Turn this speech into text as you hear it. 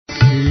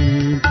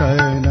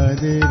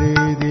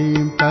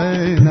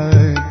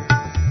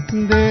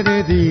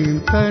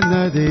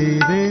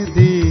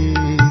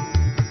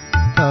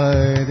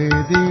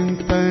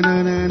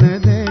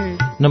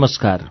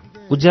नमस्कार।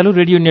 उज्यालो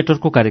रेडियो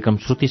नेटवर्कको कार्यक्रम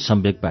श्रुति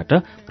सम्वेकबाट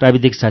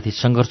प्राविधिक साथी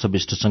संघर्ष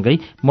विष्टसँगै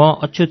म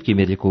अच्युत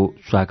किमेरीको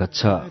स्वागत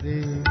छ।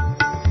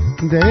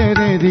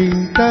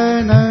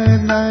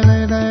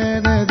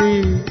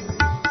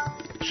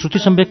 श्रुति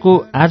सम्वेकको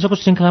आजको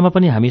श्रृङ्खलामा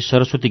पनि हामी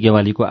सरस्वती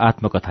गेवालीको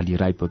आत्मकथा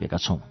लिएर आइपुगेका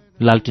छौं।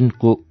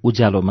 लाल्टिनको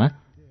उज्यालोमा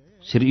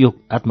यो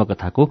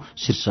आत्मकथाको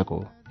शीर्षक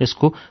हो।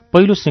 यसको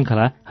पहिलो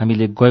श्रृङ्खला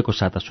हामीले गएको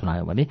साता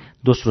सुनायौं भने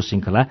दोस्रो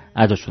श्रृङ्खला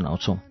आज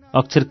सुनाउँछौं।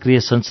 अक्षर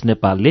क्रिएशन्स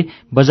नेपालले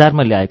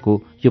बजारमा ल्याएको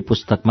यो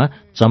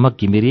पुस्तकमा चमक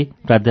घिमिरे,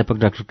 प्राध्यापक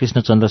doctor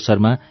Krishnachandra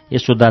Sharma,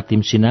 Yashoda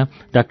Timsina,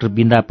 doctor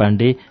Binda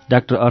Pandey,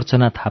 doctor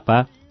अर्चना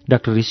थापा,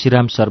 डाक्टर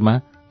ऋषिराम शर्मा,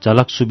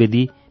 झलक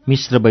सुवेदी,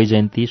 मिश्र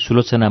वैजयन्ती,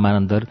 सुलोचना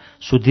मानन्दर,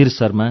 सुधीर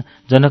शर्मा,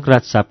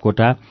 जनकराज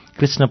सापकोटा,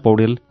 कृष्ण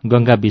पौडेल,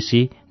 गंगा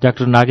बिसी,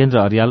 डाक्टर नागेन्द्र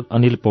अर्याल,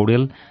 अनिल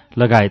पौडेल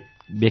लगायत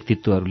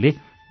व्यक्तित्वहरूले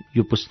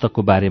यो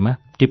पुस्तकको बारेमा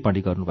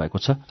टिप्पणी गर्नुभएको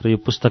छ र यो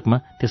पुस्तकमा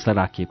त्यसलाई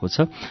राखिएको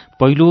छ।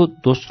 पहिलो,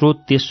 दोस्रो,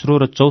 तेस्रो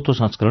र चौथो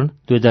संस्करण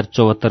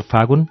 2074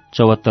 फागुन,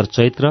 74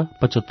 चैत्र,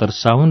 75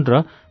 साउन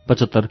र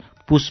 75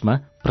 पुसमा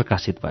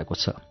प्रकाशित भएको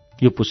छ।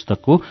 यो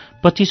पुस्तकको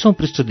 25औं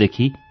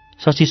पृष्ठदेखि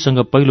शशीसँग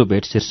पहिलो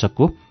भेट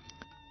शीर्षकको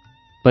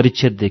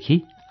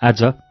परिच्छेददेखि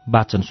आज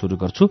वाचन शुरू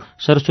गर्छु।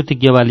 सरस्वती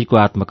गेवालीको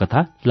आत्मकथा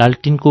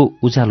लाल्टिनको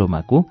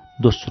उज्यालोमाको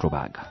दोस्रो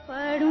भाग।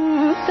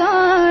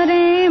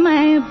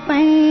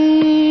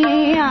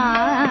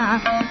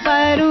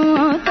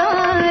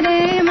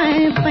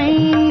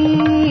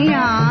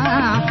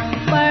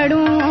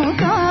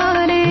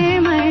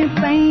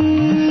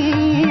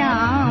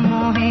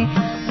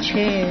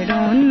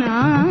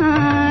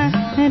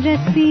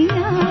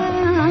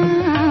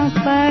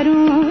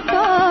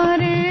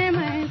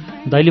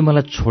 दाइले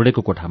मलाई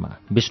छोडेको कोठामा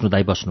विष्णु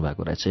दाई बस्नु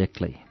भएको रहेछ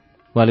एक्लै।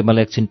 उहाँले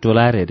मलाई एकछिन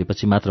टोलाएर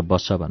हेरेपछि मात्र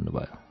बस्छ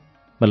भन्नुभयो।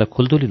 मलाई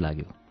खुल्दुली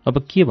लाग्यो, अब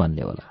के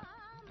भन्ने होला?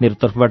 मेरो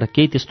तर्फबाट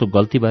केही त्यस्तो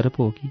गल्ती भएर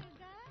पो हो कि?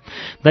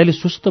 दाइले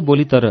सुस्त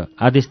बोली तर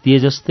आदेश दिए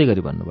जस्तै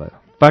गरी भन्नुभयो,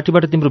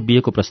 पार्टीबाट तिम्रो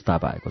बिहेको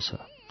प्रस्ताव आएको छ।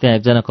 त्यहाँ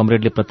एकजना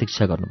कमरेडले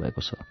प्रतीक्षा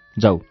गर्नुभएको छ।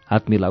 जाऊ,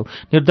 हात मिलाऊ,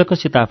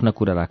 निर्धक्कसित आफ्ना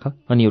कुरा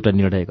राख अनि एउटा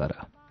निर्णय गर।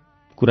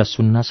 कुरा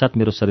सुन्नासाथ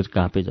मेरो शरीर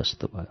काँपे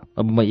जस्तो भयो।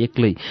 अब म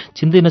एक्लै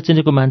चिन्दै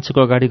नचिनेको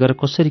मान्छेको अगाडि गएर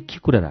कसरी के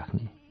कुरा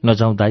राख्ने?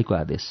 नजाउँ दाईको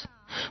आदेश।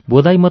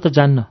 बोधाई म त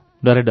जान्न,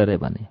 डरे डरे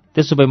भने।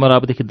 त्यसो भए मलाई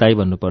अबदेखि दाई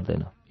भन्नु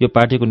पर्दैन। यो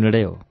पार्टीको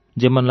निर्णय हो,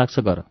 जे मन लाग्छ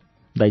गर।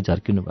 दाई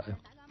झर्किनु भयो।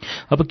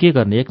 अब के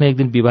गर्ने? एक न एक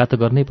दिन विवाह त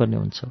गर्नै पर्ने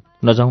हुन्छ।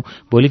 नजाउँ,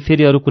 भोलि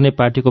फेरि अरू कुनै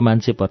पार्टीको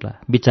मान्छे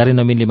पर्ला, विचारै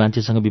नमिल्ने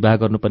मान्छेसँग विवाह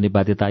गर्नुपर्ने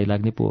बाध्यता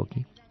आइलाग्ने पो हो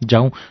कि?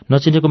 जाउँ,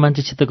 नचिनेको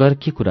मान्छेसित गएर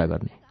के कुरा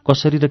गर्ने,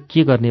 कसरी र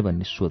के गर्ने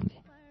भन्ने सोध्ने।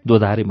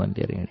 दोधारे मन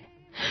लिएर हिँडे।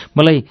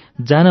 मलाई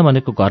जान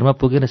भनेको घरमा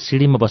पुगेर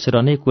सिँढीमा बसेर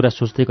अनेक कुरा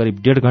सोच्दै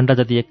करिब 1.5 घण्टा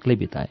जति एक्लै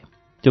बिताएँ।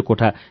 त्यो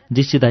कोठा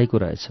जीसी दाईको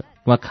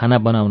रहेछ। उहाँ खाना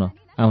बनाउन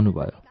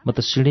आउनुभयो। म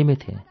त सिँढीमै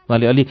थिएँ।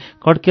 उहाँले अलि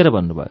कड्केर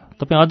भन्नुभयो,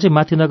 तपाईँ अझै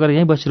माथि नगएर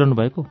यहीँ बसिरहनु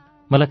भएको?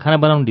 मलाई खाना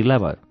बनाउनु ढिला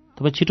भयो,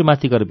 तपाईँ छिटो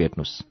माथि गएर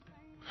भेट्नुहोस्।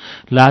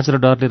 लाज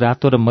र डरले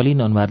रातो र मलिन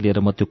अनुहार लिएर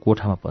म त्यो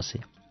कोठामा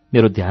पसेँ।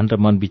 मेरो ध्यान र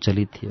मन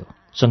विचलित थियो।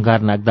 सङ्घार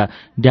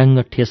नाग्दा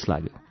ड्याङ्ग ठेस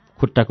लाग्यो।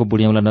 खुट्टाको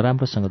बुढियाउँला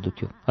नराम्रोसँग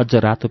दुख्यो। अझ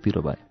रातो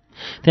पिरो भयो।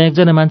 त्यहाँ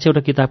एकजना मान्छे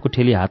एउटा किताबको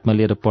ठेली हातमा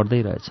लिएर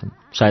पढ्दै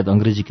रहेछन्। सायद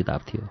अंग्रेजी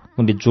किताब थियो।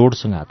 उनले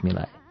जोडसँग हात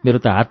मिलाए। मेरो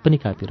त हात पनि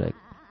काँपिरहेको,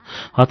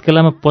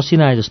 हत्केलामा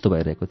पसिना आए जस्तो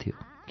भइरहेको थियो।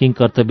 किङ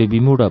कर्तव्य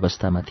विमूढ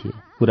अवस्थामा थिए।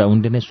 कुरा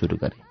उनले नै सुरु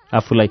गरे।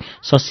 आफूलाई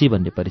शशी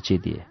भन्ने परिचय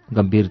दिए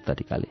गम्भीर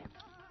तरिकाले।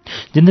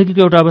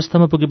 जिन्दगीको एउटा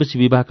अवस्थामा पुगेपछि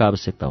विवाहको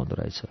आवश्यकता हुँदो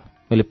रहेछ।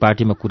 मैले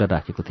पार्टीमा कुरा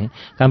राखेको थिएँ।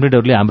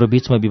 कामरेडहरूले हाम्रो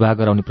बीचमा विवाह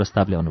गराउने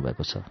प्रस्ताव ल्याउनु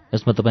भएको छ।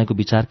 यसमा तपाईँको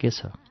विचार के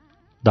छ?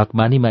 धक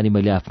मानी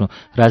मैले आफ्नो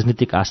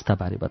राजनीतिक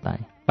आस्थाबारे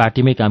बताएँ।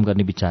 पार्टीमै काम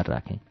गर्ने विचार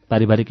राखेँ।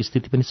 पारिवारिक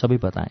स्थिति पनि सबै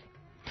बताएँ।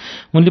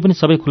 उनले पनि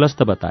सबै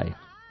खुलस्त बताए।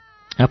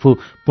 आफू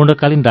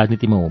पूर्णकालीन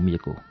राजनीतिमा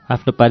होमिएको,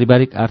 आफ्नो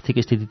पारिवारिक आर्थिक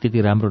स्थिति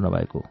त्यति राम्रो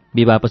नभएको,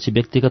 विवाहपछि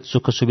व्यक्तिगत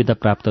सुख सुविधा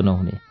प्राप्त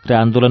नहुने र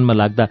आन्दोलनमा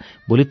लाग्दा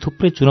भोलि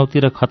थुप्रै चुनौती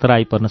र खतरा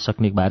आइपर्न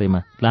सक्ने बारेमा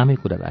लामै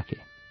कुरा राखे।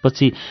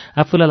 पछि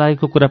आफूलाई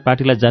लागेको कुरा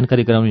पार्टीलाई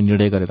जानकारी गराउने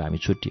निर्णय गरेर हामी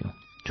छुट्यौँ।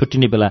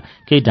 छुट्टिने बेला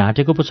केही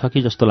ढाँटेको पो छ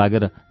कि जस्तो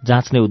लागेर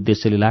जाँच्ने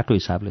उद्देश्यले लाटो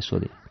हिसाबले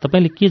सोधे,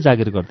 तपाईँले के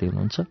जागिर गर्दै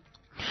हुनुहुन्छ?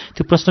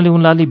 त्यो प्रश्नले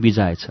उनलाई अलि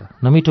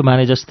बिजाएछ। नमिठो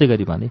माने जस्तै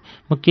गरी भने,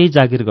 म केही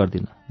जागिर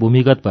गर्दिनँ,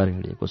 भूमिगत भएर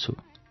हिँडेको छु।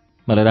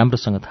 मलाई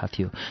राम्रोसँग थाहा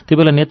थियो त्यो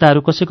बेला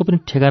नेताहरू कसैको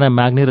पनि ठेगाना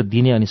माग्ने र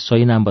दिने अनि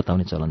सही नाम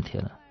बताउने चलन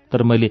थिएन।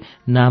 तर मैले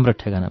नाम र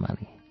ठेगाना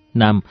मागे।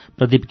 नाम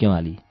प्रदीप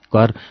गेवाली,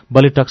 घर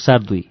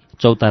बलिटक्सार 2,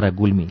 चौतारा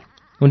गुल्मी।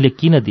 उनले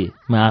किन दिए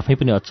म आफै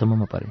पनि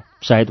अचम्ममा परेँ।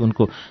 सायद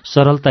उनको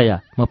सरलता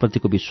या म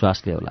प्रतिको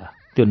विश्वासले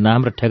होला। त्यो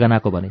नाम र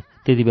ठेगानाको भने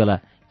त्यति बेला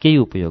केही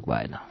उपयोग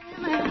भएन।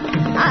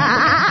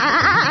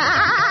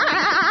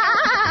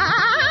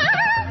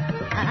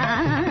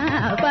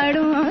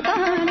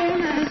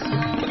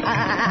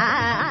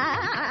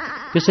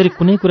 त्यसरी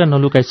कुनै कुरा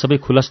नलुकाई सबै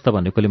खुलस्त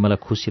भनेकोले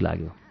मलाई खुसी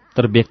लाग्यो,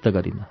 तर व्यक्त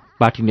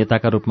गरिनँ। पार्टी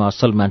नेताका रूपमा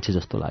असल मान्छे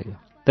जस्तो लाग्यो।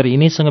 तर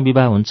यिनैसँग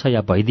विवाह हुन्छ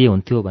या भइदिए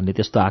हुन्थ्यो भन्ने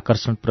त्यस्तो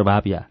आकर्षण,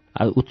 प्रभाव या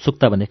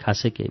उत्सुकता भन्ने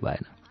खासै केही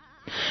भएन।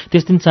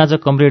 त्यस दिन साँझ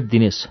कमरेड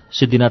दिनेश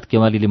सिद्धिनाथ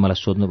केवालीले मलाई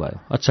सोध्नुभयो,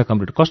 अच्छा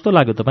कमरेड, कस्तो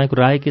लाग्यो तपाईँको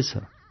राय के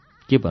छ?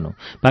 के भनौँ,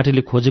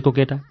 पार्टीले खोजेको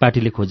केटा,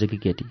 पार्टीले खोजेकी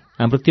केटी।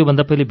 हाम्रो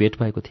त्योभन्दा पहिले भेट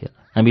भएको थिएन।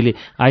 हामीले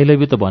आई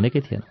लभ यु त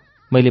भनेकै थिएन।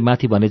 मैले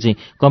माथि भने चाहिँ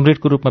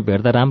कमरेडको रूपमा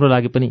भेट्दा राम्रो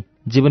लागे पनि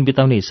जीवन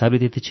बिताउने हिसाबले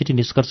त्यति छिटी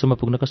निष्कर्षमा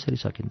पुग्न कसरी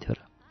सकिन्थ्यो र?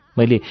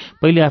 मैले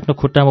पहिले आफ्नो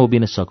खुट्टामा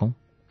उभिन सकौँ,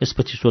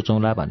 यसपछि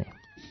सोचौँला भने।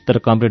 तर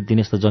कमरेड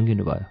दिनेश त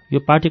जङ्गिनु भयो। यो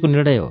पार्टीको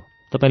निर्णय हो,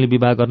 तपाईँले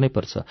विवाह गर्नै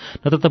पर्छ,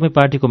 नत्र तपाईँ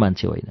पार्टीको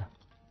मान्छे होइन।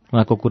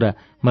 उहाँको कुरा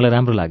मलाई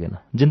राम्रो लागेन।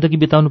 जिन्दगी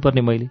बिताउनु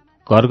पर्ने मैले,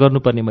 घर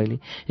गर्नुपर्ने मैले,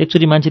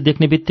 एकचोटि मान्छे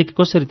देख्ने बित्तिकै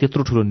कसरी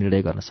त्यत्रो ठुलो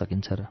निर्णय गर्न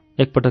सकिन्छ र?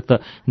 एकपटक त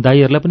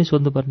दाइहरूलाई पनि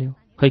सोध्नुपर्ने हो।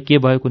 खै के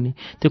भयो कुनी,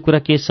 त्यो कुरा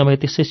केही समय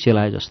त्यसै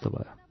सेलाए जस्तो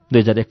भयो।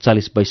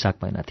 2041 वैशाख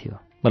महिना थियो।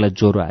 मलाई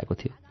ज्वरो आएको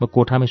थियो। म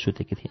कोठामै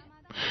सुतेकी थिएँ।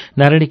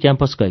 नारायणी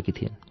क्याम्पस गएकी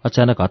थिइन्।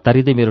 अचानक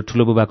हतारिँदै मेरो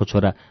ठुलो बुबाको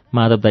छोरा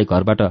माधव दाई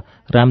घरबाट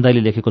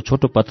रामदाईले लेखेको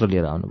छोटो पत्र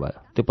लिएर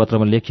आउनुभयो। त्यो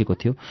पत्रमा लेखिएको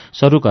थियो,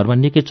 सरु घरमा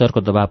निकै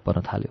चर्को दबाव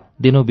पर्न थाल्यो।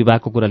 दिनौँ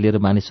विवाहको कुरा लिएर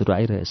मानिसहरू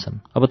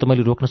आइरहेछन्। अब त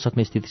मैले रोक्न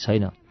सक्ने स्थिति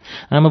छैन।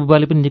 आमा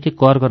बुबाले पनि निकै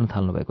कर गर्न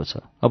थाल्नु भएको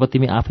छ। अब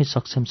तिमी आफै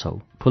सक्षम छौ।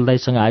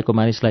 फुलदाईसँग आएको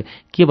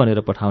मानिसलाई के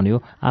भनेर पठाउने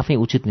हो, आफै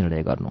उचित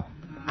निर्णय गर्नु।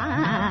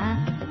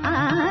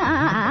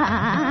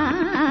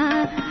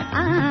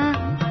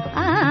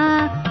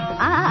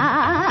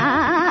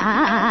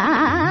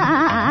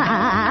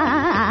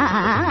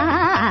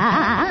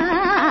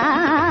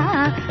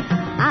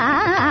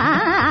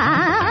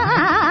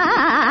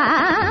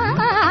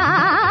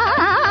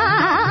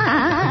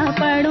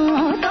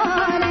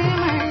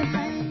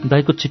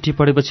 दाईको चिठी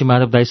पढेपछि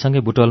माधव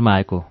दाईसँगै बुटवलमा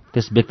आएको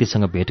त्यस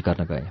व्यक्तिसँग भेट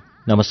गर्न गए।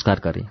 नमस्कार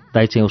गरे।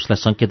 दाई चाहिँ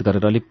उसलाई सङ्केत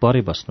गरेर अलिक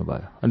परै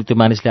बस्नुभयो। अनि त्यो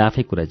मानिसले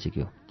आफै कुरा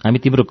जिग्यो। हामी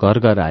तिम्रो घर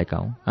गएर आएका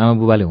हौँ। आमा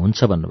बुबाले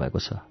हुन्छ भन्नुभएको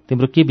छ।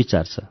 तिम्रो के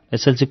विचार छ?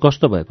 एसएलसी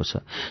कस्तो भएको छ?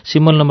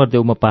 सिम्बल नम्बर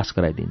देऊ, म पास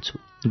गराइदिन्छु।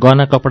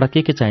 गहना कपडा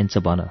के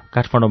चाहिन्छ भन,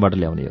 काठमाडौँबाट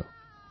ल्याउने हो।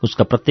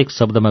 उसका प्रत्येक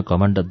शब्दमा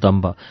घमण्ड,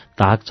 दम्भ,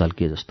 ताक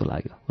झल्किए जस्तो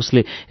लाग्यो।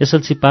 उसले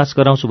एसएलसी पास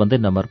गराउँछु भन्दै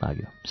नम्बर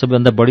माग्यो।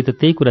 सबैभन्दा बढी त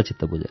त्यही कुरा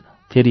चित्त बुझेन।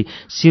 फेरि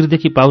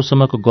शिरदेखि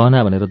पाउसम्मको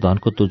गहना भनेर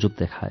धनको तुजुक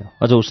देखायो।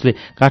 अझ उसले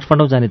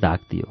काठमाडौँ जाने धाक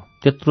दियो।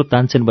 त्यत्रो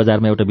तानसेन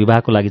बजारमा एउटा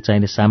विवाहको लागि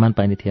चाहिने सामान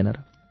पाइने थिएन र?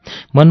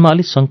 मनमा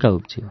अलिक शङ्का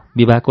उब्जियो।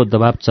 विवाहको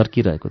दबाब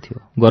चर्किरहेको थियो।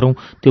 गरौँ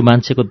त्यो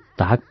मान्छेको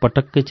धाक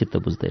पटक्कै चित्त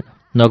बुझ्दैन।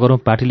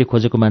 नगरौँ पार्टीले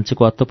खोजेको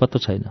मान्छेको अत्तो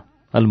छैन।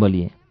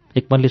 अल्मलिएँ।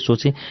 एक मनले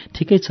सोचे,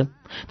 ठिकै छ,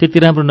 त्यति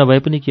राम्रो नभए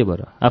पनि के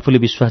भएर?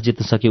 आफूले विश्वास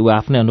जित्न सके ऊ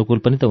आफ्नै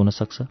अनुकूल पनि त हुन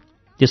सक्छ।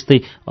 त्यस्तै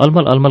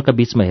अलमलका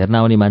बीचमा हेर्न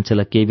आउने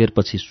मान्छेलाई केही बेर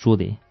पछि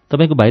सोधेँ,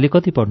 तपाईँको भाइले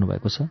कति पढ्नु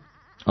भएको छ?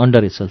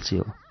 अन्डर एसएलसी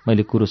हो।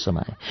 मैले कुरो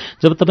समाएँ।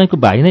 जब तपाईँको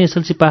भाइ नै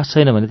एसएलसी पास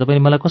छैन भने तपाईँले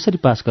मलाई कसरी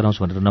पास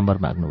गराउँछु भनेर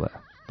नम्बर माग्नुभयो?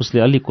 उसले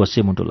अलि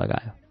कोसे मुटु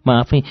लगायो। म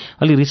आफै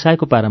अलि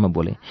रिसाएको पारामा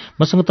बोलेँ,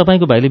 मसँग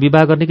तपाईँको भाइले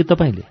विवाह गर्ने कि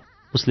तपाईँले?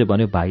 उसले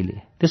भन्यो,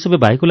 भाइले। त्यसो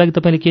भए भाइको लागि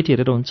तपाईँले केटी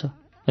हेरेर हुन्छ,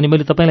 अनि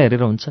मैले तपाईँलाई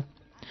हेरेर हुन्छ?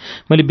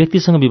 मैले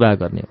व्यक्तिसँग विवाह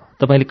गर्ने हो।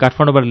 तपाईँले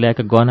काठमाडौँबाट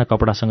ल्याएका गहना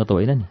कपडासँग त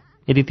होइन नि?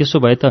 यदि त्यसो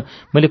भए त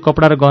मैले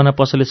कपडा र गहना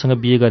पसलेसँग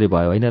बिहे गरे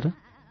भयो होइन र?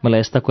 मलाई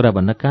यस्ता कुरा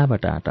भन्न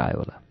कहाँबाट आँटा आयो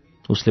होला?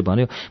 उसले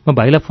भन्यो, म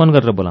भाइलाई फोन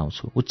गरेर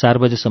बोलाउँछु, ऊ 4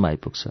 बजेसम्म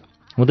आइपुग्छ।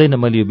 हुँदैन,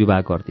 मैले यो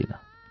विवाह गर्दिनँ।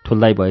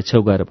 ठुल्दाई भए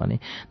छेउ गएर भने,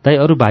 दाइ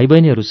अरू भाइ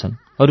बहिनीहरू छन्,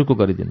 अरूको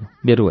गरिदिनु,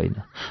 मेरो होइन।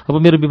 अब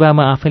मेरो विवाह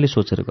म आफैले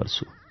सोचेर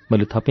गर्छु।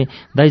 मैले थपेँ,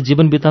 दाइ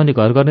जीवन बिताउने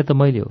घर गर्ने त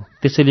मैले हो,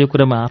 त्यसैले यो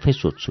कुरा म आफै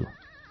सोध्छु।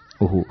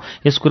 ओहो,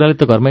 यस कुराले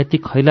त घरमा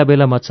यति खैला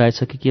बेला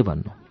मचाएछ कि के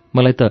भन्नु?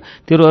 मलाई त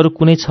तेरो अरू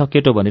कुनै छ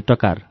केटो भने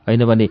टकार,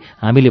 होइन भने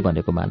हामीले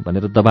भनेको मान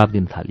भनेर दबाब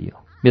दिन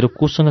थालियो। मेरो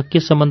कोसँग के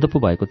सम्बन्ध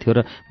पो भएको थियो र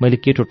मैले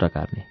केटो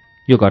टकार्ने?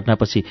 यो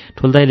घटनापछि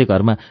ठुल्दाईले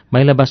घरमा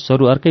माइलाबास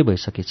सरू अर्कै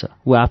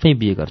भइसकेछ। ऊ आफै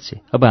बिहे गर्छे।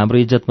 अब हाम्रो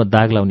इज्जतमा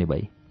दाग लाउने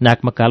भई,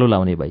 नाकमा कालो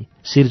लाउने भई,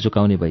 शिर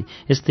झुकाउने भई,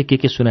 यस्तै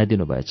के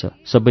सुनाइदिनु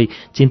भएछ। सबै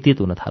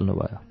चिन्तित हुन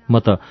थाल्नुभयो।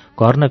 म त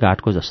गर्न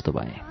घाटको जस्तो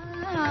भएँ।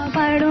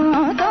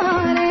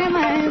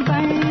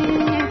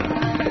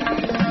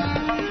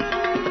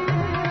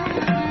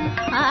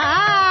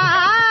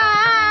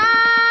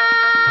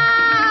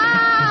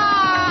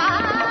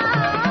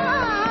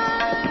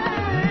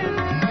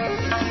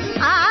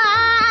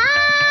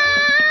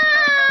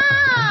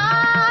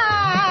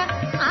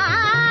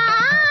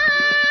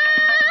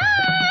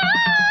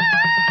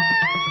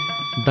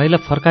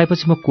 दाइलाई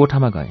फर्काएपछि म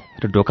कोठामा गएँ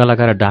र ढोका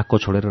लगाएर डाकको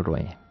छोडेर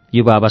रोएँ।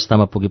 युवा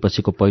अवस्थामा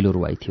पुगेपछिको पहिलो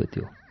रुवाई थियो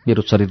त्यो।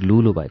 मेरो शरीर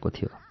लुलो भएको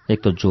थियो। एक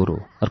त ज्वरो,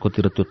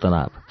 अर्कोतिर त्यो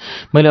तनाव।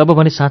 मैले अब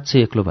भने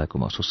साँच्चै एक्लो भएको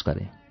महसुस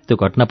गरेँ। त्यो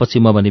घटनापछि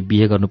म भने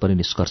बिहे गर्नुपर्ने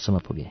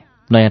निष्कर्षमा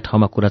पुगेँ। नयाँ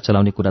ठाउँमा कुरा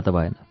चलाउने कुरा त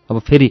भएन। अब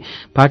फेरि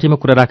पार्टीमा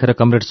कुरा राखेर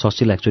कमरेड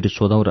शशीलाई एकचोटि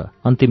सोधौँ र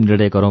अन्तिम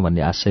निर्णय गरौँ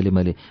भन्ने आशयले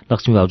मैले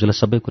लक्ष्मी भाउजूलाई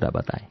सबै कुरा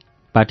बताएँ।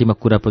 पार्टीमा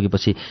कुरा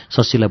पुगेपछि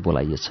शशीलाई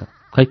बोलाइएछ।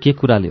 खै के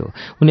कुराले हो,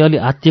 उनी अलि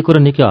आत्तिएको र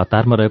निकै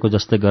हतारमा रहेको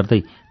जस्तै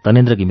गर्दै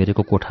धनेन्द्र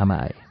घिमिरेको कोठामा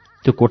आए।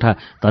 त्यो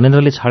कोठा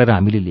धनेन्द्रले छाडेर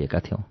हामीले लिएका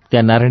थियौँ।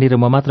 त्यहाँ नारायणी र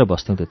म मात्र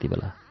बस्थ्यौँ त्यति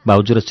बेला।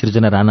 भाउजू र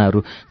सृजना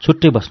राणाहरू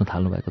छुट्टै बस्न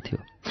थाल्नु भएको थियो।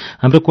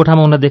 हाम्रो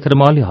कोठामा उनलाई देखेर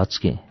म अलि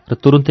हच्केँ र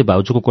तुरुन्तै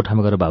भाउजूको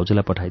कोठामा गएर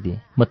भाउजूलाई पठाइदिएँ।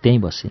 म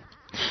त्यहीँ बसेँ।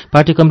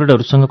 पार्टी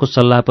कमरेडहरूसँगको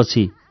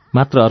सल्लाहपछि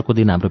मात्र अर्को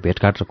दिन हाम्रो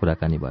भेटघाट र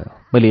कुराकानी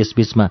भयो। मैले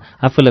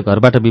यसबीचमा आफूलाई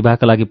घरबाट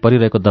विवाहका लागि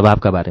परिरहेको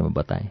दबावका बारेमा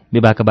बताएँ।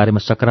 विवाहका बारेमा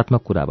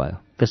सकारात्मक कुरा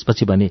भयो।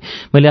 त्यसपछि भने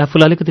मैले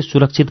आफूलाई अलिकति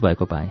सुरक्षित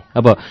भएको पाएँ।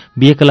 अब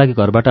बिहेका लागि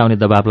घरबाट आउने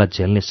दबावलाई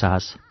झेल्ने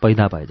साहस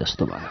पैदा भए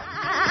जस्तो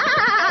भयो।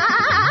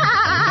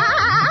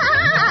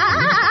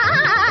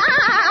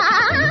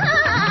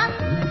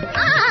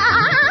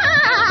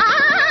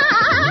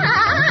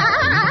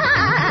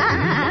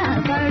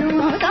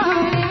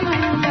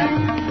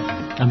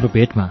 हाम्रो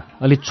भेटमा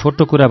अलि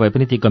छोटो कुरा भए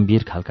पनि ती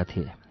गम्भीर खालका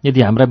थिए।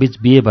 यदि हाम्रा बीच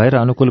बिहे भएर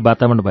अनुकूल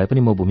वातावरण भए पनि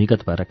म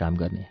भूमिगत भएर काम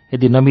गर्ने,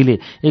 यदि नमिले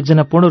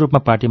एकजना पूर्ण रूपमा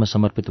पार्टीमा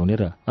समर्पित हुने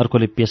र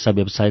अर्कोले पेसा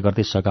व्यवसाय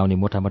गर्दै सघाउने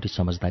मोटामोटी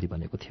समझदारी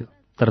बनेको थियो।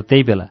 तर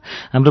त्यही बेला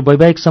हाम्रो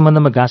वैवाहिक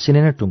सम्बन्धमा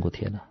गाँसिने नै टुङ्गो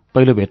थिएन।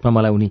 पहिलो भेटमा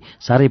मलाई उनी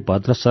साह्रै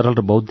भद्र, सरल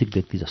र बौद्धिक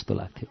व्यक्ति जस्तो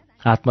लाग्थ्यो।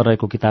 हातमा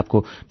रहेको किताबको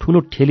ठूलो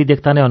ठेली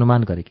देख्दा नै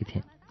अनुमान गरेकी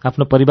थिएँ।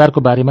 आफ्नो परिवारको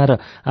बारेमा र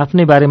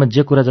आफ्नै बारेमा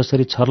जे कुरा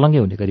जसरी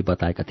छर्लङ्गै हुने गरी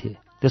बताएका थिए।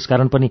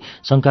 त्यसकारण पनि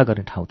शङ्का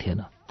गर्ने ठाउँ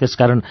थिएन।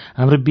 त्यसकारण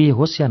हाम्रो बिहे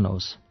होस् या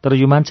नहोस्, तर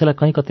यो मान्छेलाई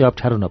कहीँ कतै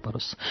अप्ठ्यारो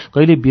नपरोस्,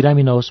 कहिले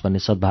बिरामी नहोस् भन्ने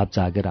सद्भाव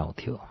जागेर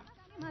आउँथ्यो।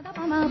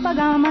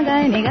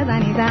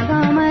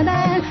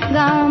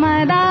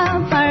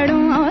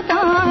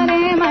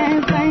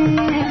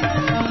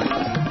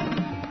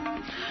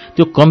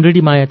 त्यो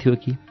कमरेडी माया थियो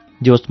कि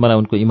जे होस्, मलाई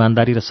उनको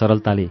इमान्दारी र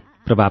सरलताले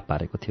प्रभाव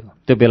पारेको थियो।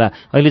 त्यो बेला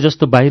अहिले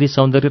जस्तो बाहिरी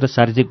सौन्दर्य र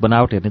शारीरिक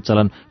बनावट हेर्ने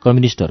चलन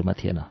कम्युनिस्टहरूमा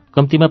थिएन।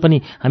 कम्तीमा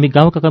पनि हामी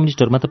गाउँका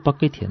कम्युनिस्टहरूमा त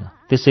पक्कै थिएन।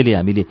 त्यसैले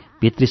हामीले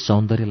भित्री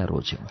सौन्दर्यलाई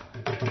रोज्यौँ।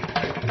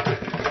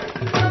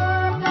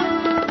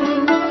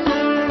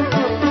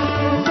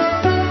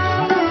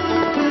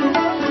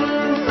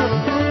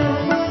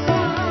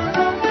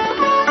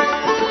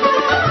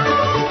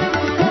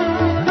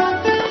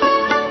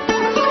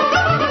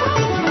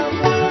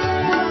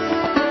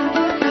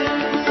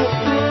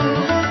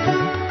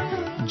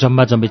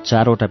 जम्मा जम्मी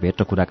 4वटा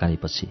भेट र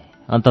कुराकानीपछि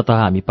अन्ततः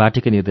हामी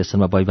पार्टीकै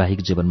निर्देशनमा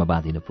वैवाहिक जीवनमा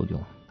बाँधिन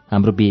पुग्यौँ।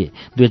 हाम्रो बिहे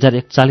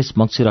 2041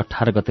 मङ्सिर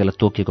 18 गतेलाई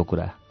तोकिएको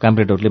कुरा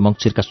कामरेडहरूले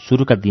मङ्सिरका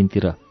सुरुका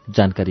दिनतिर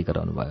जानकारी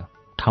गराउनुभयो।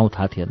 ठाउँ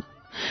थाहा थिएन।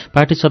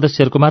 पार्टी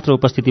सदस्यहरूको मात्र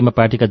उपस्थितिमा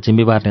पार्टीका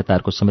जिम्मेवार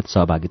नेताहरूको समेत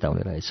सहभागिता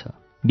हुने रहेछ।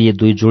 बिहे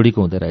 2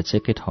 जोडीको हुँदै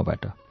रहेछ एकै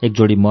ठाउँबाट। एक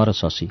जोडी म र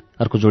शशी,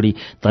 अर्को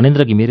जोडी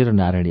धनेन्द्र घिमिरे र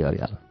नारायणी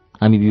अर्याल।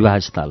 हामी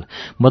विवाहस्थल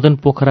मदन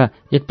पोखरा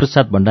एक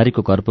प्रसाद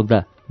भण्डारीको घर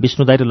पुग्दा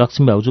विष्णु दाई र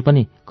लक्ष्मी भाउजू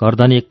पनि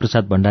घरधनी एक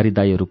प्रसाद भण्डारी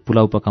दाईहरू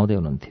पुलाउ पकाउँदै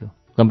हुनुहुन्थ्यो।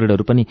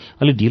 कमरेडहरू पनि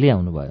अलि ढिलै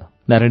आउनुभयो।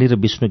 नारायणी र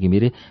विष्णु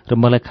घिमिरे र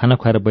मलाई खाना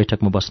खुवाएर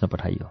बैठकमा बस्न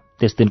पठाइयो।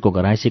 त्यस दिनको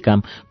घराइसी काम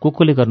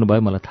कोले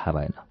गर्नुभयो मलाई थाहा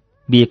भएन।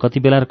 बिहे कति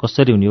बेला र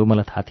कसरी हुने हो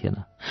मलाई थाहा थिएन।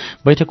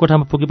 बैठक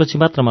कोठामा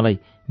पुगेपछि मात्र मलाई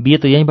बिहे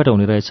त यहीँबाट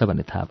हुने रहेछ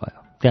भन्ने थाहा भयो।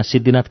 त्यहाँ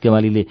सिद्धिनाथ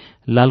केवालीले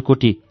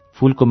लालकोटी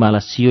फूलको माला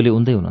सियोले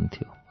उन्दै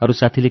हुनुहुन्थ्यो। अरू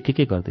साथीले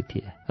के गर्दै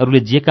थिए। अरूले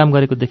जे काम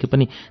गरेको देखे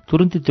पनि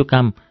तुरुन्तै त्यो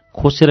काम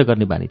खोसेर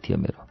गर्ने बानी थियो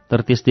मेरो।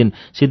 तर त्यस दिन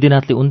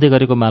सिद्धिनाथले उन्दै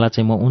गरेको माला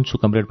चाहिँ म उन्छु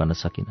कमरेड भन्न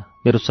सकिनँ।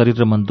 मेरो शरीर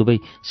र मन दुवै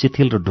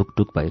शिथिल र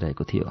ढुकढुक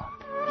भइरहेको थियो।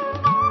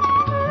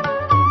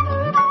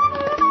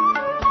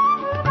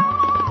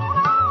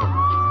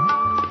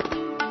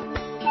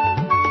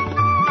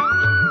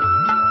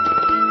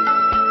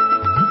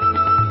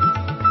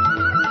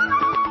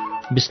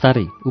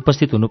 बिस्तारै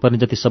उपस्थित हुनुपर्ने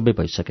जति सबै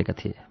भइसकेका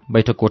थिए।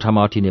 बैठक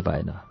कोठामा अटिने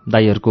भएन।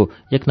 दाईहरूको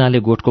एकनाले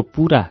गोठको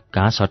पूरा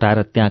घाँस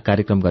हटाएर त्यहाँ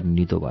कार्यक्रम गर्ने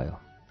निदो भयो।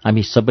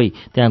 हामी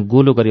सबै त्यहाँ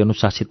गोलो गरी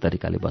अनुशासित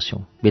तरिकाले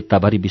बस्यौँ।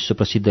 भित्ताभरि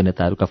विश्वप्रसिद्ध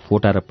नेताहरूका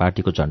फोटा र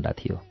पार्टीको झण्डा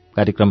थियो।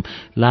 कार्यक्रम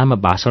लामा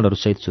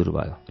भाषणहरूसहित सुरु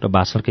भयो र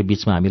भाषणकै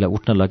बीचमा हामीलाई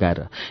उठ्न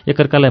लगाएर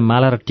एकअर्कालाई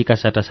माला र टीका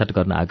साटासाट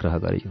गर्न आग्रह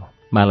गरियो।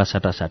 माला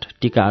साटासाट,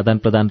 टीका आदान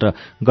प्रदान र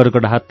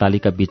गडगडाहट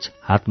तालीका बीच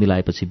हात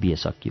मिलाएपछि बिहे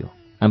सकियो।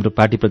 हाम्रो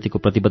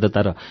पार्टीप्रतिको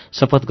प्रतिबद्धता र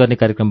शपथ गर्ने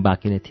कार्यक्रम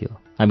बाँकी नै थियो।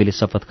 हामीले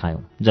शपथ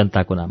खायौँ,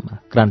 जनताको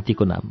नाममा,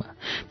 क्रान्तिको नाममा।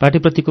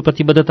 पार्टीप्रतिको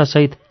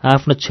प्रतिबद्धतासहित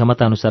आफ्नो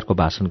क्षमता अनुसारको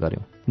भाषण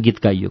गर्यौँ।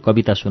 गीत गाइयो,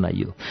 कविता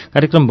सुनाइयो।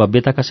 कार्यक्रम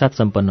भव्यताका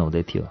साथ सम्पन्न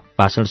हुँदै थियो।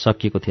 भाषण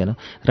सकिएको थिएन।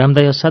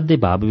 रामदाई असाध्यै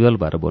भावविवल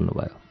भएर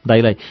बोल्नुभयो।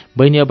 दाईलाई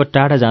बहिनी अब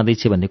टाढा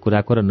जाँदैछ भन्ने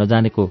कुराको र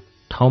नजानेको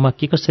ठाउँमा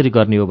के कसरी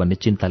गर्ने हो भन्ने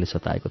चिन्ताले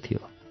सताएको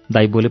थियो।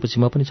 दाई बोलेपछि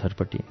म पनि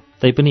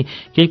छटपटिएँ। तैपनि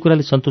केही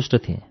कुराले सन्तुष्ट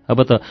थिएँ।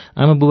 अब त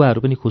आमा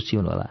बुबाहरू पनि खुसी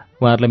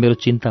हुनुहोला। उहाँहरूलाई मेरो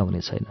चिन्ता हुने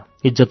छैन।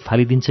 इज्जत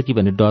फालिदिन्छ कि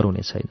भन्ने डर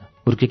हुने छैन।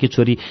 हुर्केकी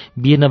छोरी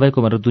बिहे नभएको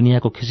भनेर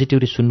दुनियाँको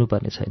खिसिट्युरी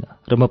सुन्नुपर्ने छैन।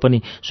 र म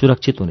पनि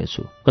सुरक्षित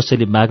हुनेछु।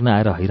 कसैले माग्न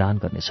आएर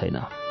हैरान गर्ने छैन।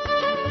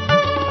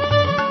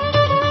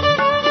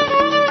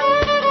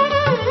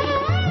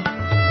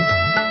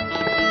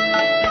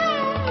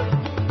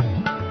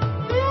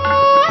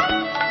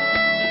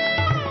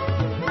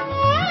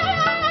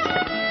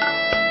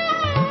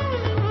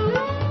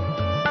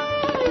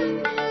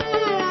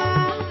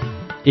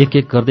 एक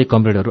एक गर्दै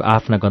कमरेडहरू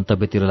आफ्ना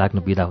गन्तव्यतिर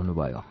लाग्न बिदा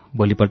हुनुभयो।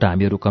 भोलिपल्ट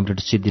हामीहरू कमरेड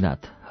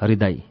सिद्धिनाथ,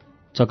 हरिदाई,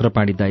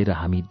 चक्रपाणी दाई र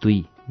हामी दुई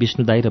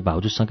विष्णु दाई र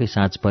भाउजूसँगै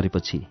साँझ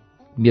परेपछि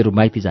मेरो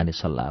माइती जाने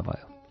सल्लाह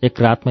भयो। एक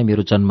रातमै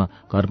मेरो जन्म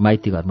घर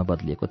माइती घरमा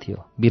बदलिएको थियो।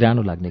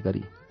 बिरानो लाग्ने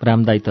गरी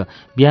रामदाई त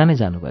बिहानै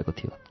जानुभएको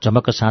थियो।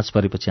 झमक्क साँझ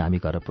परेपछि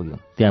हामी घर पुग्यौँ।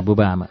 त्यहाँ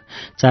बुबा आमा,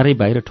 चारै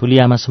भाइ र ठुली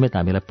आमा समेत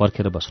हामीलाई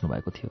पर्खेर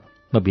बस्नुभएको थियो।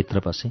 म भित्र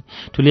पसेँ।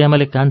 ठुली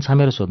आमाले कान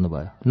छामेर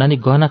सोध्नुभयो, नानी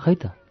गहना खै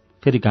त?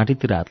 फेरि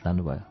घाँटीतिर हात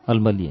लानुभयो।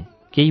 अल्मलिएँ,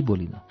 केही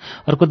बोलिन।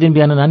 अर्को दिन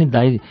बिहान नानी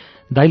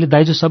दाईले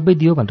दाइजो सबै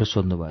दियो भनेर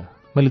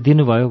सोध्नुभयो। मैले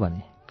दिनुभयो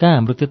भने। कहाँ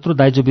हाम्रो त्यत्रो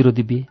दाइजो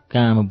विरोधी बिहे?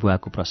 कहाँ आमा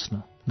बुवाको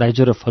प्रश्न।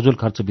 दाइजो र फजुल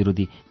खर्च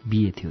विरोधी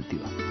बिहे थियो त्यो।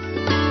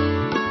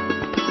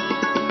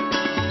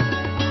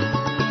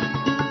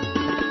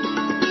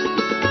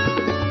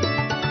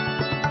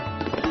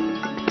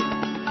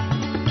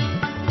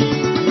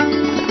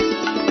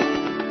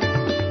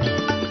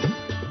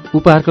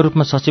 उपहारको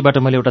रूपमा शशीबाट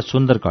मैले एउटा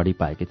सुन्दर घडी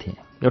पाएकी थिएँ।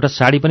 एउटा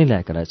साडी पनि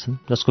ल्याएका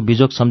रहेछन्, जसको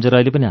बिजोग सम्झेर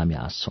अहिले पनि हामी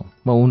हाँस्छौँ।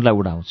 म उनलाई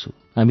उडाउँछु।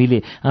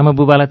 हामीले आमा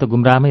बुबालाई त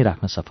गुमराहमै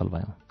राख्न सफल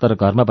भयौँ, तर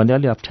घरमा भन्ने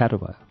अलि अप्ठ्यारो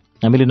भयो।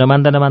 हामीले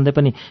नमान्दै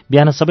पनि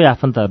बिहान सबै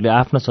आफन्तहरूले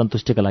आफ्नो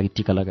सन्तुष्टिका लागि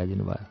टीका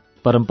लगाइदिनु भयो,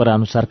 परम्परा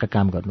अनुसारका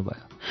काम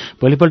गर्नुभयो।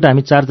 भोलिपल्ट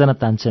हामी 4 जना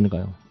तानसेन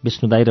गयौँ,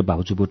 विष्णु दाई र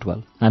भाउजू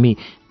बुटवल। हामी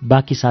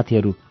बाँकी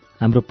साथीहरू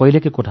हाम्रो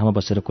पहिलेकै कोठामा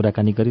बसेर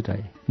कुराकानी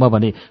गरिरहे। म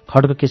भने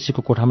खड्ग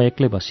केसीको कोठामा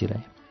एक्लै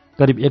बसिरहेँ।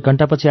 करिब 1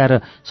 घण्टापछि आएर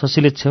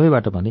शशीले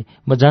छेउैबाट भने,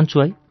 म जान्छु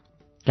है।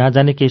 कहाँ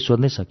जाने केही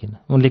सोध्नै सकिनँ।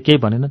 उनले केही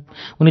भनेनन्।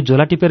 उनी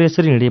झोला टिपेर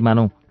यसरी हिँडे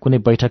मानौ कुनै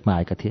बैठकमा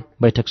आएका थिए।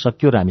 बैठक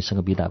सकियो र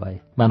हामीसँग बिदा भए।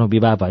 मानौ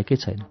विवाह भएकै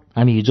छैन।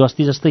 हामी हिजो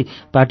अस्ति जस्तै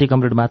पार्टी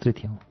कमरेड मात्रै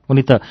थियौँ।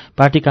 उनी त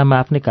पार्टी काममा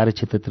आफ्नै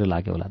कार्यक्षेत्रतिर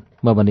लाग्यो होलान्।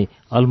 म भने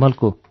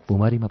अलमलको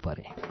भुमरीमा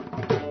परेँ।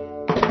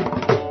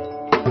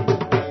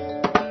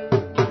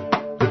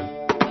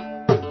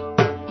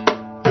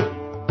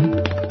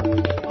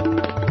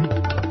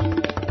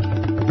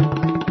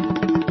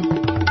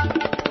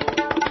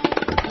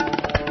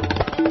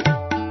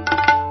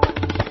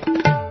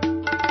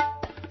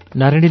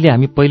 नारायणीले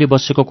हामी पहिले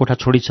बसेको कोठा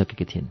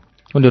छोडिसकेकी थिइन्।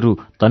 उनीहरू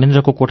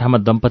धनेन्द्रको कोठामा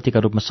दम्पतिका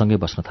रूपमा सँगै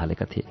बस्न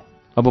थालेका थिए।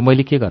 अब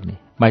मैले के गर्ने?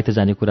 माइत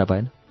जाने कुरा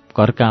भएन।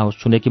 घर कहाँ हो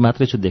सुनेकी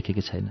मात्रै छु,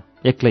 देखेकी छैन।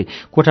 एक्लै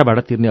कोठा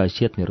भाडा तिर्ने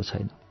हैसियत मेरो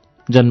छैन।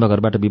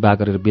 जन्मघरबाट विवाह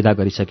गरेर विदा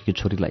गरिसकेकी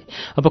छोरीलाई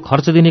अब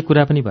खर्च दिने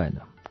कुरा पनि भएन।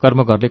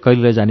 कर्मघरले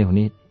कहिले लैजाने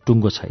हुने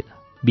टुङ्गो छैन।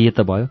 बिहे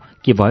त भयो,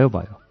 के भयो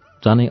भयो,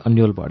 झनै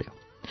अन्यल बढ्यो।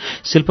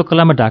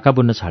 शिल्पकलामा ढाका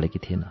बुन्न छाडेकी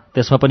थिएन।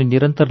 त्यसमा पनि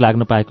निरन्तर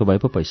लाग्न पाएको भए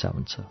पो पैसा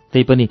हुन्छ।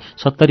 त्यही पनि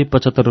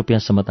 70-75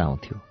 रुपियाँसम्म त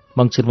आउँथ्यो।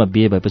 मङ्सिरमा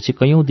बिहे भएपछि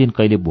कैयौँ दिन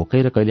कहिले भोकै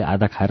र कहिले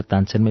आधा खाएर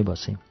तानसेनमै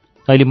बसेँ।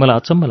 अहिले मलाई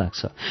अचम्म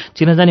लाग्छ,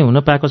 चिनाजानी हुन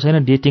पाएको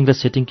छैन। डेटिङ र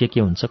सेटिङ के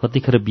हुन्छ,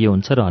 कतिखेर बिहे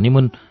हुन्छ र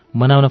हनीमुन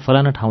मनाउन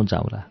फलाना ठाउँ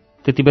जाउँला।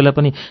 त्यति बेला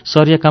पनि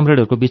सरिया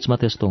कामरेडहरूको बीचमा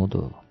त्यस्तो हुँदो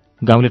हो।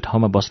 गाउँले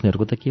ठाउँमा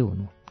बस्नेहरूको त के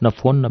हुनु, न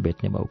फोन न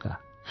भेट्ने मौका।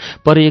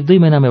 पर 1-2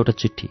 महिनामा एउटा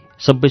चिठी,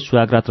 सबै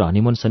सुहागरात र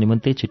हनीमुन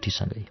सनीमुन त्यही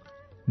चिठीसँगै।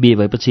 बिहे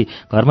भएपछि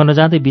घरमा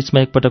नजाँदै बीचमा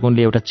एकपटक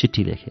उनले एउटा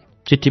चिठी लेखे।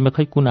 चिठीमा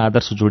खै कुन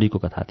आदर्श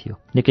जोडीको कथा थियो,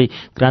 निकै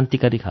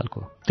क्रान्तिकारी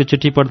खालको। त्यो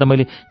चिठी पढ्दा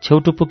मैले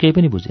छेउटुप्पो केही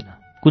पनि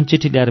बुझिनँ। कुन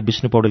चिठी ल्याएर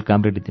विष्णु पौडेल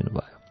कामरेडले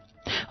दिनुभयो।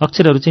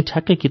 अक्षरहरू चाहिँ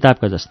ठ्याक्कै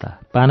किताबका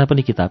जस्ता, पाना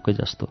पनि किताबकै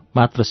जस्तो।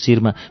 मात्र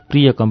शिरमा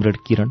प्रिय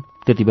कमरेड किरण,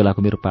 त्यति बेलाको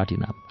मेरो पार्टी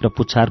नाम, र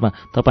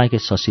पुच्छारमा तपाईँकै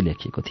शशी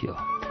लेखिएको थियो।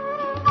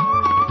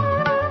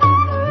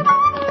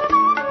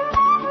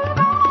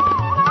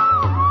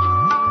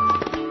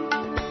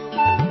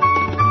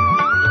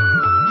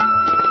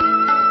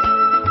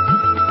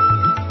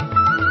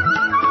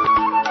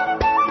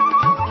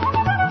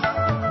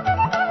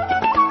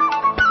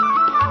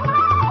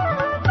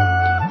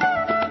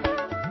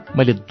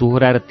 मैले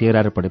दोहोऱ्याएर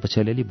तेह्राएर पढेपछि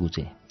अलिअलि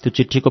बुझेँ। त्यो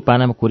चिठीको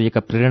पानामा कोरिएका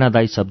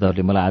प्रेरणादायी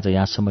शब्दहरूले मलाई आज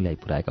यहाँसम्म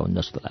ल्याइपुर्याएका हुन्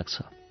जस्तो लाग्छ।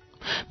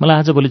 मलाई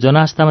आजभोलि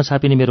जनआस्थामा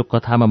छापिने मेरो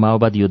कथामा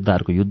माओवादी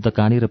योद्धाहरूको युद्ध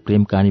कहानी र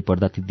प्रेम कहानी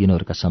पढ्दा ती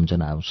दिनहरूका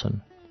सम्झना आउँछन्।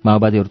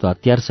 माओवादीहरू त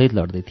हतियारसहित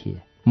लड्दै थिए,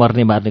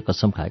 मर्ने मार्ने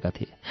कसम खाएका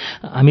थिए।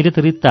 हामीले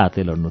त रित्ता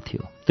हातले लड्नु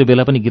थियो। त्यो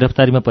बेला पनि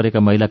गिरफ्तारीमा परेका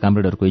महिला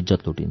कामरेडहरूको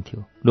इज्जत लुटिन्थ्यो।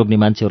 लोग्ने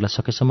मान्छेहरूलाई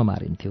सकेसम्म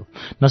मारिन्थ्यो।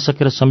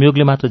 नसकेर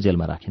संयोगले मात्र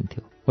जेलमा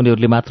राखिन्थ्यो।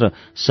 उनीहरूले मात्र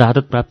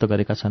शहादत प्राप्त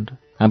गरेका छन् र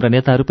हाम्रा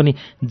नेताहरू पनि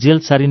जेल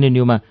सारिने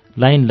न्युमा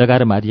लाइन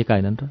लगाएर मारिएका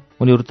होइनन् र?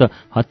 उनीहरू त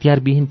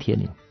हतियारविहीन थिए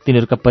नि।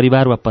 तिनीहरूका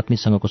परिवार वा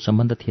पत्नीसँगको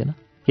सम्बन्ध थिएन।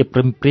 के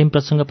प्रेम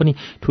प्रसङ्ग पनि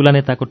ठूला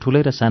नेताको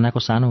ठूलै र सानाको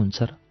सानो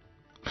हुन्छ र?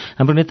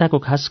 हाम्रो नेताको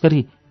खास गरी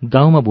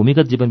गाउँमा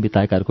भूमिगत जीवन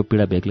बिताएकाहरूको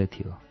पीडा बेग्लै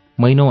थियो।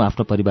 महिनौँ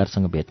आफ्नो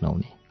परिवारसँग भेट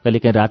नहुने,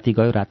 कहिलेकाहीँ राति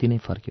गयो राति नै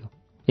फर्क्यो।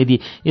 यदि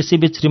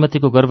यसैबीच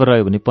श्रीमतीको गर्व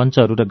रह्यो भने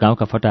पञ्चहरू र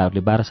गाउँका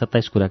फटाहरूले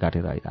 12-27 कुरा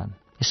काटेर आइरहन्।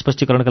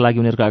 स्पष्टीकरणका लागि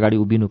उनीहरूको अगाडि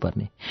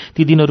उभिनुपर्ने।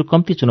 ती दिनहरू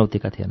कम्ती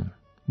चुनौतीका थिएनन्।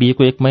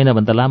 बिहेको 1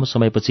 महिनाभन्दा लामो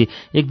समयपछि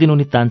एक दिन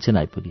उनी तानसेन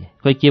आइपुगे।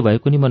 खोइ के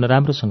भएको नि, म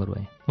नराम्रोसँग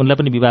रोएँ। उनलाई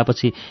पनि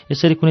विवाहपछि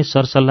यसरी कुनै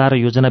सरसल्लाह र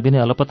योजना बिनै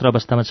अलपत्र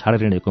अवस्थामा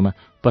छाडेर हिँडेकोमा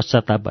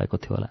पश्चाताप भएको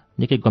थियो होला।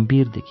 निकै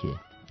गम्भीर देखिए।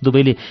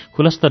 दुवैले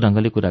खुलस्त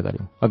ढङ्गले कुरा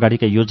गर्यौँ,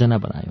 अगाडिका योजना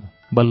बनायौँ।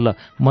 बल्ल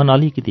मन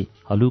अलिकति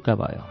हलुका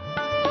भयो।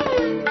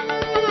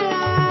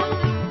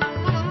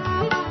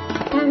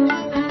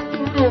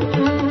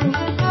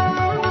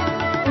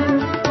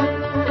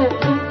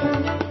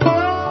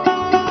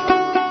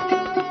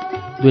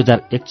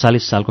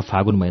 (2041 सालको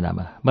फागुन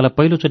महिनामा मलाई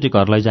पहिलोचोटि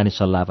घर लैजाने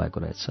सल्लाह भएको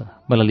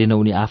रहेछ। मलाई लिन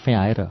उनी आफै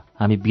आएर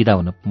हामी बिदा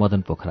हुन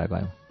मदन पोखरा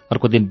गयौँ।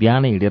 अर्को दिन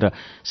बिहानै हिँडेर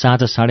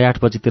साँझ 8:30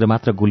 बजीतिर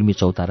मात्र गुल्मी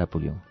चौतारा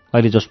पुग्यौँ।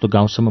 अहिले जस्तो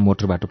गाउँसम्म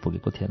मोटर बाटो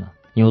पुगेको थिएन।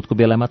 हिउँदको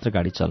बेला मात्र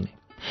गाडी चल्ने।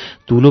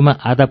 धुलोमा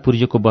आधा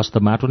पुरिएको बस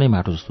त माटो नै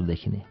माटो जस्तो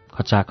देखिने।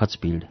 खचाखच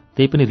भिड,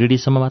 त्यही पनि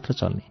रिडीसम्म मात्र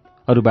चल्ने।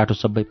 अरू बाटो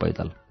सबै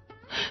पैदल।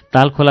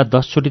 तालखोला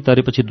 10 चोटि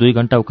तरेपछि 2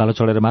 घण्टा उकालो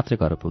चढेर मात्रै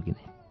घर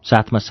पुगिने।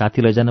 साथमा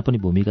साथी लैजान पनि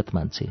भूमिगत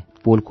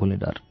मान्छे, पोल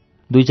खोल्ने डर।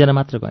 2 जना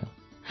मात्र गयौँ।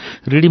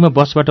 रिडीमा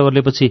बसबाट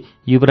ओर्लेपछि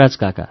युवराज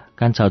काका,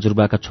 कान्छा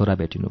हजुरबाका छोरा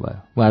भेटिनु भयो।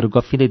 उहाँहरू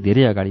गफिँदै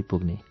धेरै अगाडि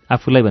पुग्ने।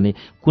 आफूलाई भने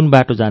कुन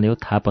बाटो जाने हो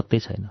थाहा पत्तै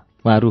छैन।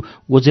 उहाँहरू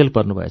ओजेल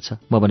पर्नुभएछ।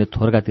 म भने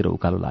थोरगातिर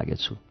उकालो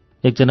लागेछु।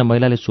 एकजना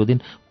महिलाले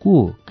सोधिन्, को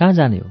हो, कहाँ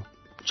जाने हो?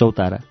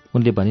 चौतारा।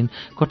 उनले भनिन्,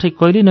 कठै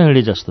कहिले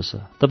नहिँडे जस्तो छ।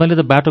 तपाईँले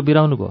त बाटो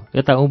बिराउनु भयो,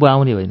 यता उँभो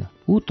आउने होइन,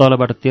 ऊ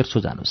तलबाट तेर्सो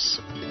जानुस्।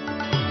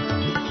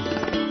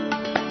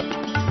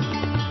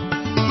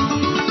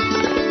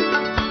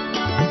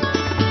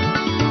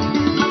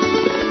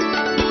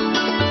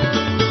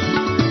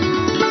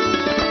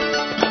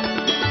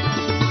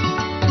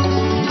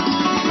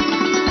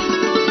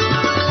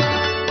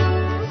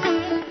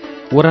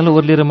 ओह्रालो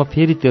ओर्लिएर म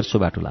फेरि तेर्सो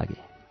बाटो लागेँ।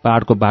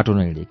 पहाडको बाटो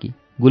नहिँडेकी,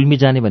 गुल्मी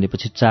जाने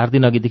भनेपछि 4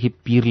 दिन अघिदेखि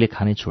पिरले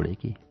खानै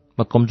छोडेकी।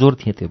 म कमजोर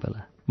थिएँ त्यो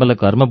बेला। मलाई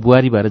घरमा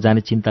बुहारी भएर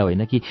जाने चिन्ता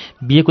होइन कि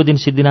बिहेको दिन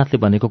सिद्धिनाथले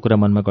भनेको कुरा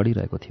मनमा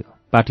गढिरहेको थियो।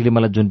 पार्टीले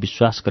मलाई जुन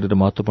विश्वास गरेर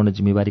महत्त्वपूर्ण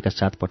जिम्मेवारीका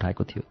साथ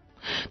पठाएको थियो,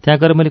 त्यहाँ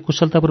गएर मैले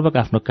कुशलतापूर्वक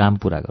आफ्नो काम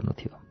पूरा गर्नु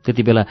थियो।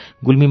 त्यति बेला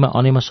गुल्मीमा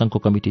अनेमा सङ्घको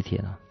कमिटी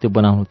थिएन, त्यो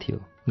बनाउनु थियो।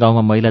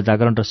 गाउँमा महिला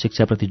जागरण र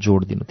शिक्षाप्रति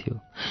जोड दिनु थियो।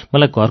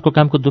 मलाई घरको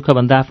कामको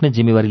दुःखभन्दा आफ्नै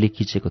जिम्मेवारीले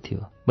खिचेको थियो।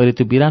 मैले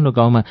त्यो बिरानो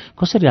गाउँमा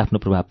कसरी आफ्नो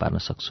प्रभाव पार्न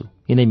सक्छु,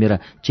 यिनै मेरा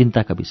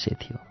चिन्ताका विषय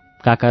थियो।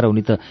 काका र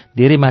उनी त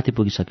धेरै माथि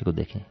पुगिसकेको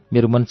देखेँ।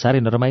 मेरो मन साह्रै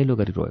नरमाइलो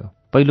गरी रोयो।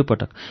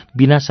 पहिलोपटक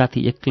बिना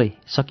साथी एक्लै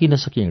सकी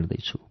नसकी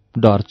हिँड्दैछु।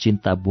 डर,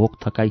 चिन्ता, भोक,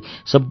 थकाई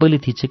सबैले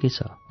थिचेकै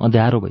छ।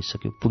 अँध्यारो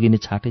भइसक्यो, पुगिने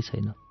छाटै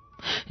छैन।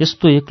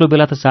 यस्तो एक्लो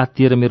बेला त साथ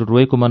दिएर मेरो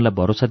रोएको मनलाई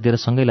भरोसा दिएर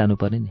सँगै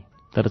लानुपर्ने नि,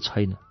 तर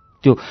छैन।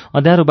 त्यो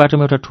अँध्यारो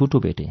बाटोमा एउटा ठुटो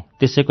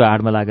भेटेँ। त्यसैको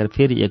आडमा लागेर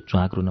फेरि एक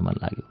झ्वाक रुन मन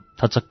लाग्यो।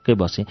 थचक्कै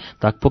बसेँ,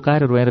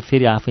 धकफुकाएर रोएर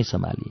फेरि आफै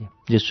सम्हालिएँ।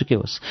 जेसुकै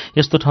होस्,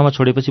 यस्तो ठाउँमा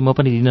छोडेपछि म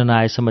पनि लिन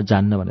नआएसम्म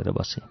जान्न भनेर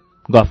बसेँ।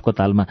 गफको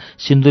तालमा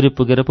सिन्दुरी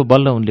पुगेर पो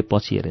बल्ल उनले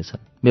पछि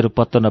हेरेछन्। मेरो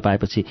पत्तो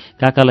नपाएपछि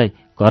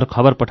काकालाई घर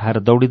खबर पठाएर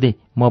दौडिँदै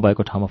म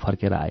भएको ठाउँमा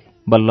फर्केर आए।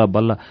 बल्ल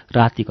बल्ल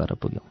राति घर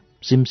पुग्यौँ।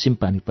 सिमसिम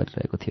पानी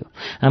परिरहेको थियो।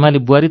 आमाले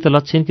बुहारी त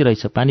लच्छिनकी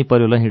रहेछ, पानी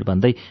पर्यो ल हिँड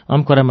भन्दै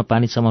अम्करामा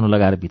पानी समाउनु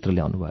लगाएर भित्र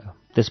ल्याउनु भयो।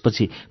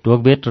 त्यसपछि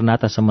ढोकभेट र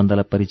नाता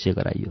सम्बन्धलाई परिचय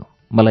गराइयो।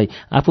 मलाई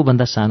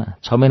आफूभन्दा साना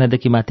 6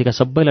 महिनादेखि माथिका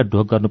सबैलाई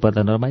ढोक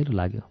गर्नुपर्दा नरमाइलो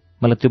लाग्यो।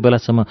 मलाई त्यो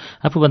बेलासम्म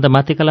आफूभन्दा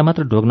माथिकालाई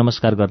मात्र ढोक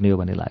नमस्कार गर्ने हो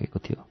भन्ने लागेको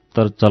थियो,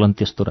 तर चलन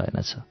त्यस्तो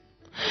रहेनछ।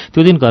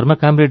 त्यो दिन घरमा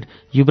कामरेड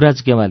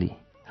युवराज गेवाली,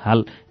 हाल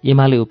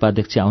एमाले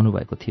उपाध्यक्ष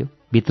आउनुभएको थियो।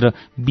 भित्र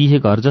बिहे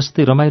घर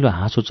जस्तै रमाइलो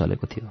हाँसो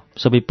चलेको थियो।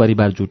 सबै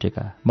परिवार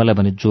जुटेका। मलाई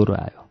भने ज्वरो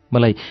आयो।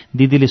 मलाई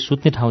दिदीले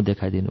सुत्ने ठाउँ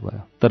देखाइदिनु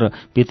भयो, तर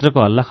भित्रको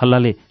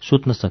हल्लाखल्लाले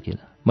सुत्न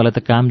सकिनँ। मलाई त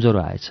काम ज्वरो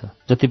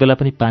आएछ। जति बेला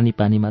पनि पानी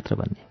पानी मात्र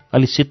भन्ने।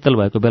 अलि शीतल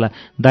भएको बेला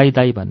दाई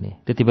दाई भन्ने।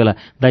 त्यति बेला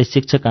दाई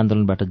शिक्षक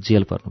आन्दोलनबाट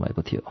जेल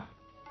पर्नुभएको थियो।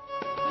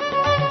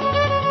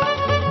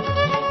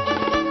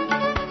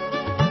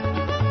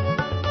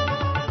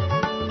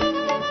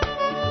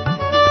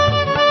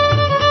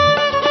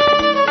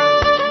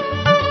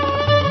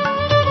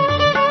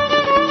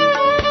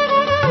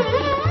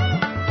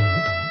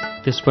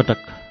 त्यसपटक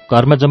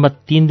घरमा जम्मा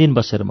 3 दिन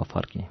बसेर म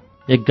फर्केँ।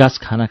 एक गाँस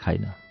खाना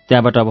खाइन।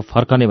 त्यहाँबाट अब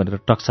फर्कने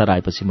भनेर टक्सार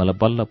आएपछि मलाई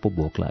बल्ल पो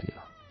भोक लाग्यो।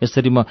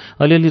 यसरी म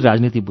अलिअलि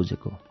राजनीति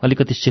बुझेको,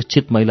 अलिकति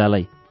शिक्षित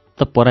महिलालाई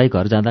त पराई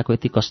घर जाँदाको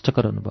यति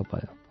कष्टकर अनुभव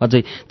भयो।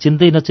 अझै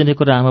चिन्दै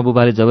नचिनेको र आमा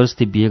बुबाले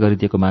जबरजस्ती बिहे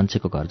गरिदिएको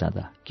मान्छेको घर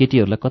जाँदा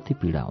केटीहरूलाई कति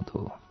पीडा आउँथ्यो।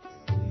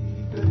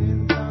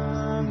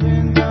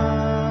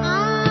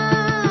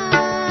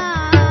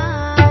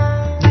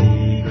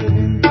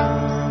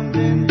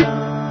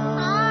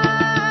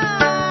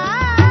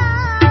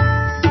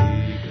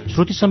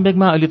 श्रुति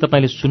सम्वेकमा अहिले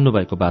तपाईँले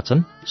सुन्नुभएको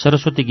वाचन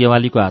सरस्वती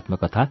गेवालीको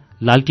आत्मकथा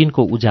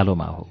लाल्टिनको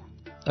उज्यालोमा हो।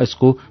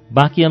 यसको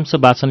बाँकी अंश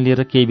वाचन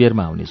लिएर केही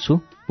बेरमा आउनेछु।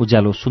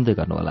 उज्यालो सुन्दै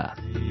गर्नुहोला।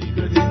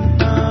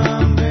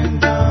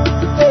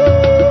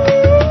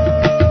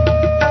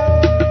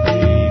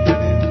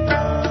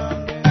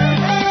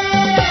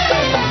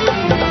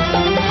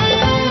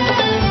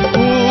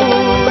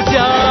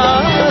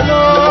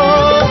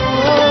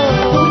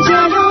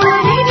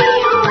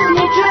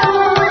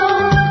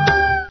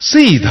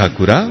 सीधा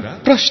कुरा,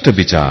 प्रश्न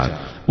विचार,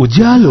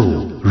 उज्यालो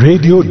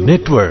रेडियो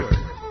नेटवर्क।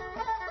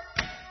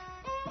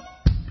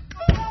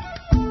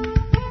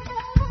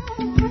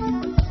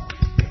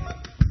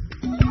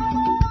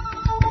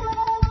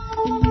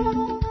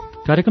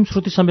 कार्यक्रम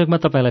श्रुति सम्वेकमा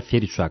तपाईँलाई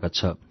फेरि स्वागत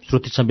छ।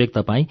 श्रुति सम्वेक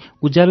तपाईँ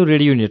उज्यालो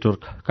रेडियो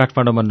नेटवर्क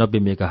काठमाडौँमा 90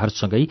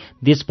 मेगाहर्जसँगै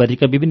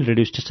देशभरिका विभिन्न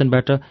रेडियो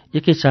स्टेशनबाट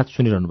एकैसाथ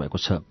सुनिरहनु भएको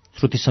छ।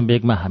 श्रुति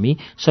सम्वेकमा हामी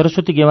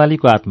सरस्वती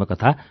गेवालीको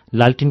आत्मकथा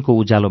लाल्टिनको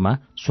उज्यालोमा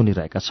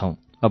सुनिरहेका छौं।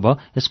 अब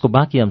यसको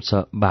बाँकी अंश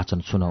वाचन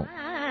सुनौ।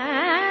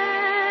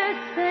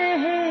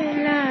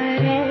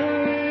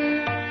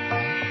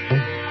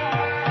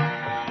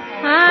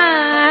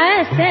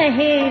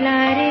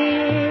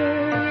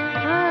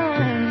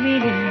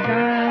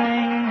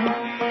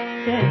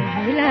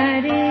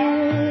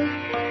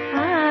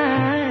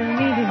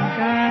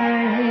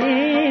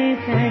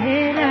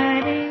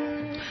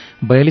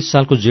 बयालीस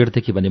सालको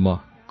जेठदेखि भने म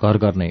घर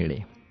गर्न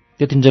हिँडेँ।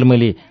 त्यतिन्जेल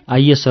मैले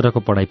आइएस सरको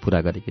पढाइ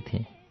पूरा गरेकी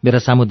थिएँ। मेरा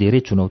सामु धेरै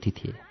चुनौती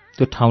थिए।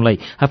 त्यो ठाउँलाई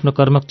आफ्नो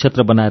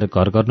कर्मक्षेत्र बनाएर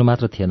घर गर्नु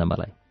मात्र थिएन,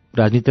 मलाई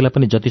राजनीतिलाई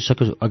पनि जति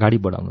सक्यो अगाडि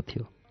बढाउनु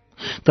थियो।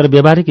 तर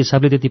व्यावहारिक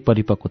हिसाबले त्यति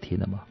परिपक्व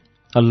थिएन म।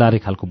 अल्लारे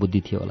खालको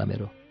बुद्धि थियो होला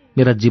मेरो।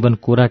 मेरा जीवन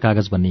कोरा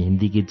कागज भन्ने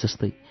हिन्दी गीत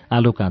जस्तै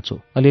आलो काँचो,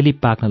 अलिअलि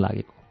पाक्न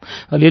लागेको,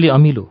 अलिअलि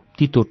अमिलो,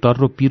 तितो,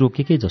 टर्रो, पिरो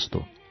के जस्तो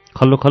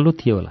खल्लो खल्लो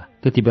थियो होला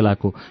त्यति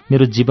बेलाको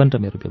मेरो जीवन र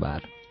मेरो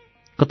व्यवहार।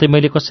 कतै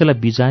मैले कसैलाई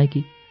बिजाएँ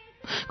कि,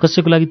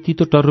 कसैको लागि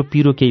तितो टर्रो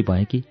पिरो केही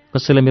भएँ कि,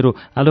 कसैलाई मेरो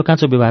आलो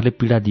काँचो व्यवहारले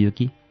पीडा दियो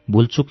कि,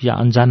 भुलचुक या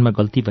अन्जानमा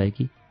गल्ती भए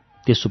कि,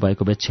 त्यसो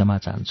भएको भए क्षमा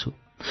चाहन्छु।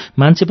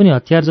 मान्छे पनि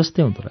हतियार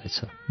जस्तै हुँदो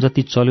रहेछ,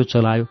 जति चल्यो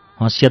चलायो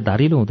हँसिया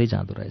धारिलो हुँदै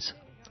जाँदो रहेछ।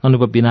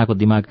 अनुभव बिनाको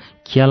दिमाग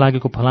खिया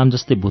लागेको फलाम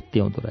जस्तै भुत्ते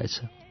हुँदो रहेछ।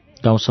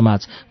 गाउँ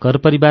समाज, घर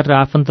परिवार र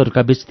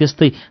आफन्तहरूका बीच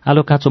त्यस्तै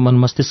आलो काँचो मन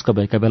मस्तिष्क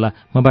भएका बेला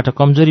मबाट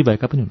कमजोरी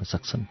भएका पनि हुन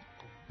सक्छन्।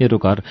 मेरो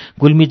घर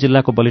गुल्मी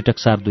जिल्लाको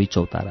बलिटक्सार 2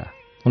 चौतारा।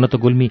 हुन त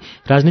गुल्मी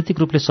राजनीतिक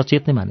रूपले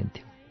सचेत नै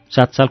मानिन्थ्यो।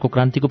 7 सालको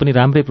क्रान्तिको पनि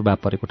राम्रै प्रभाव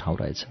परेको ठाउँ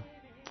रहेछ।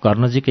 घर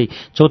नजिकै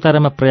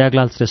चौतारामा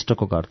प्रयागलाल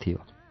श्रेष्ठको घर थियो।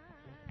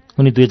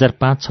 उनी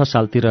 2005-6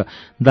 सालतिर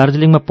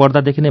दार्जिलिङमा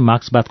पढ्दादेखि नै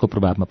मार्क्सवादको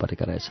प्रभावमा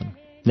परेका रहेछन्।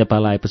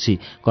 नेपाल आएपछि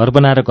घर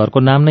बनाएर घरको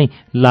नाम नै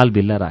लाल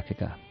भिल्ला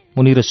राखेका।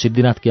 उनी र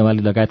सिद्धिनाथ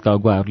गेवाली लगायतका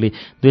अगुवाहरूले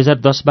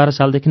 2010-12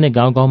 सालदेखि नै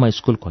गाउँ गाउँमा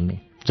स्कुल खोल्ने,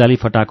 जाली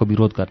फटाको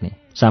विरोध गर्ने,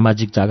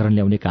 सामाजिक जागरण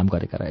ल्याउने काम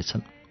गरेका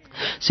रहेछन्।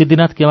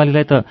 सिद्धिनाथ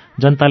गेवालीलाई त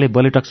जनताले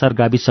बलिटक्सार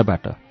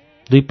गाविसबाट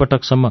 2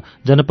 पटकसम्म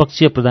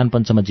जनपक्षीय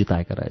प्रधानपञ्चमा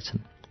जिताएका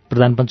रहेछन्।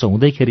 प्रधानपञ्च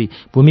हुँदैखेरि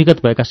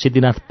भूमिगत भएका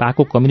सिद्धिनाथ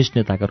पाको कम्युनिस्ट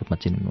नेताका रूपमा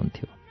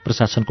चिनिनुहुन्थ्यो।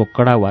 प्रशासनको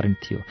कडा वारेन्ट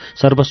थियो,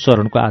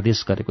 सर्वस्वरणको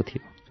आदेश गरेको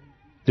थियो।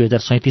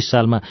 2037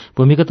 सालमा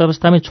भूमिगत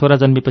अवस्थामै छोरा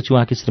जन्मेपछि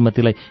उहाँकी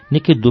श्रीमतीलाई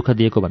निकै दुःख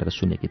दिएको भनेर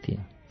सुनेकी थिए।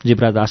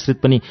 जीवराज आश्रित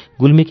पनि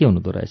गुल्मीकै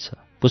हुनुहुँदो रहेछ।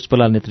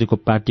 पुष्पलाल नेत्रीको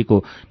पार्टीको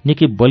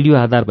निकै बलियो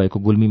आधार भएको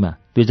गुल्मीमा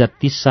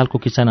 2030 सालको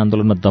किसान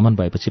आन्दोलनमा दमन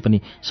भएपछि पनि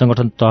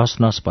संगठन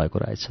तहस-नहस भएको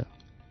रहेछ।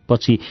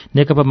 पछि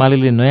नेकपा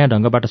मालेले नयाँ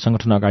ढङ्गबाट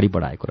संगठन अगाडि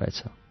बढाएको रहेछ।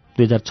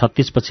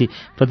 2036 पछि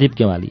प्रदीप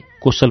गेवाली,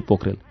 कोशल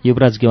पोखरेल,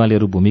 युवराज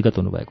गेवालीहरू भूमिगत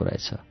हुनुभएको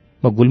रहेछ।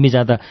 म गुल्मी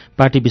जाँदा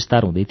पार्टी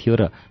विस्तार हुँदै थियो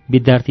र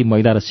विद्यार्थी,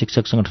 महिला र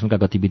शिक्षक संगठनका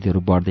गतिविधिहरू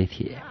बढ्दै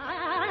थिए।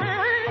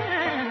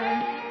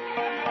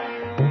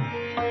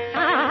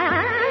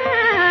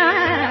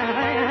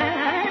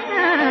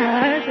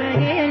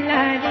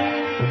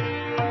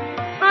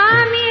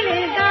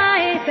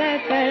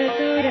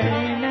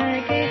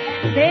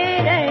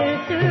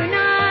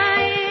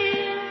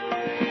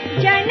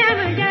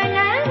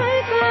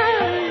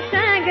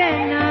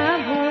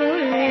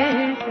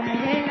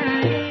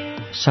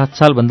 सात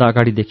सालभन्दा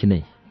अगाडिदेखि नै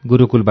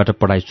गुरुकुलबाट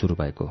पढाइ सुरु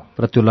भएको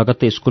र त्यो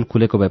लगत्तै स्कुल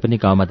खुलेको भए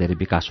पनि गाउँमा धेरै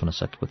विकास हुन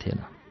सकेको थिएन।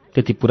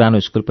 त्यति पुरानो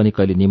स्कुल पनि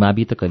कहिले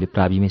निमावि त कहिले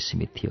प्राविमै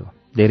सीमित थियो।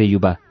 धेरै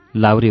युवा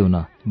लाउरे हुन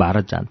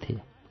भारत जान्थे।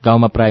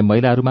 गाउँमा प्राय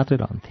महिलाहरू मात्रै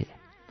रहन्थे।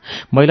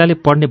 महिलाले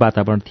पढ्ने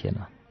वातावरण थिएन।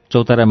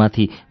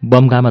 चौतारामाथि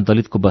बमघामा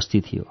दलितको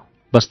बस्ती थियो।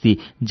 बस्ती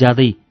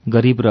ज्यादै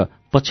गरिब र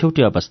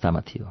पछौटे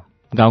अवस्थामा थियो।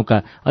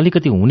 गाउँका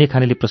अलिकति हुने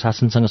खानेले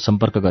प्रशासनसँग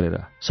सम्पर्क गरेर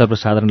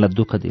सर्वसाधारणलाई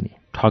दुःख दिने,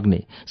 ठग्ने,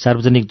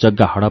 सार्वजनिक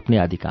जग्गा हडप्ने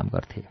आदि काम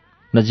गर्थे।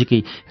 नजिकै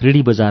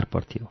ऋणी बजार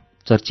पर्थ्यो।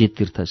 चर्चित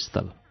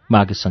तीर्थस्थल,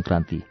 माघे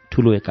संक्रान्ति,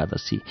 ठूलो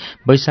एकादशी,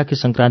 वैशाखी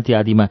संक्रान्ति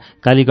आदिमा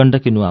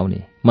कालीगण्डकी नुहाउने,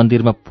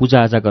 मन्दिरमा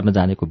पूजाआजा गर्न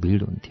जानेको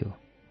भिड हुन्थ्यो।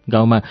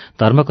 गाउँमा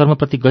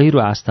धर्मकर्मप्रति गहिरो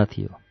आस्था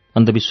थियो।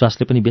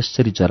 अन्धविश्वासले पनि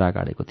बेसरी जरा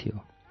गाडेको थियो।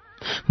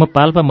 म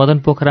पाल्पा मदन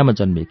पोखरामा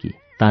जन्मेकी,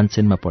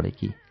 तानसेनमा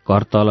पढेकी,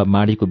 घर तल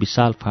माडीको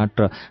विशाल फाँट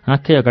र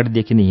आँखै अगाडि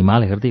देखिने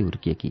हिमाल हेर्दै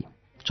हुर्किएकी।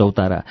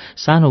 चौतारा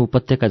सानो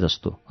उपत्यका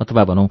जस्तो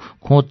अथवा भनौँ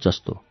खोज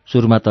जस्तो।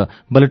 सुरुमा त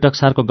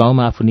बलिटक्सारको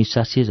गाउँमा आफू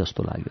निस्सासिए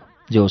जस्तो लाग्यो।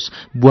 जे होस्,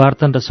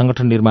 बुहार्तन र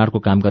संगठन निर्माणको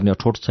काम गर्ने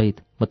अठोटसहित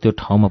म त्यो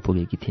ठाउँमा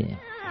पुगेकी थिएँ।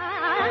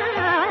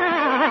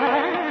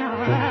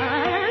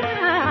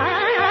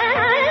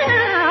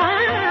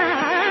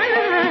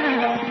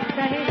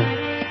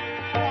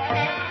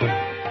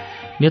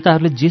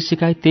 नेताहरूले जे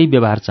सिकाए त्यही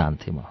व्यवहार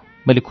चाहन्थे।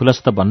 मैले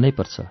खुलस्त भन्नै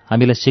पर्छ,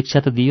 हामीलाई शिक्षा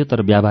त दिइयो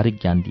तर व्यावहारिक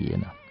ज्ञान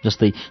दिइएन।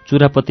 जस्तै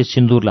चुरापत्ती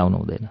सिन्दूर लाउनु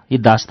हुँदैन, यी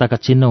दास्ताका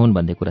चिन्ह हुन्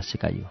भन्ने कुरा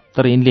सिकाइयो।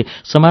 तर यिनले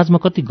समाजमा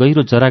कति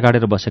गहिरो जरा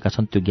गाडेर बसेका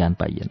छन् त्यो ज्ञान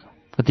पाइएन।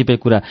 कतिपय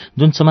कुरा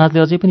जुन समाजले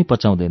अझै पनि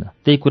पचाउँदैन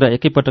त्यही कुरा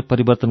एकैपटक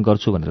परिवर्तन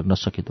गर्छु भनेर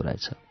नसकिदो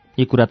रहेछ।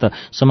 यी कुरा त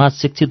समाज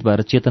शिक्षित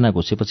भएर चेतना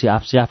घुसेपछि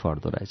आफसे आफ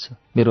हट्दो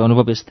रहेछ। मेरो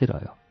अनुभव यस्तै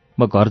रह्यो।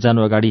 म घर जानु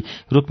अगाडि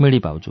रुक्मिणी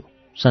भाउजू,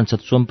 सांसद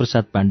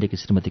सोमप्रसाद पाण्डेकी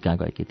श्रीमती कहाँ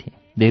गएकी थिएँ।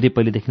 धेरै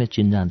पहिलेदेखि नै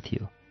चिन्जान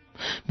थियो।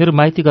 मेरो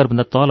माइती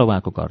घरभन्दा तल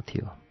उहाँको घर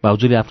थियो।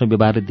 भाउजूले आफ्नो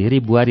व्यवहारले धेरै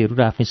बुहारीहरू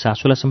र आफ्नै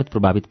सासूलाई समेत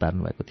प्रभावित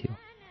पार्नुभएको थियो।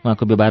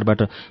 उहाँको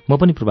व्यवहारबाट म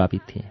पनि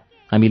प्रभावित थिएँ।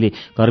 हामीले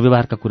घर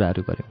व्यवहारका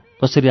कुराहरू गऱ्यौँ।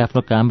 कसरी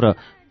आफ्नो काम र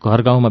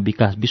घर गाउँमा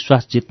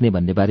विश्वास जित्ने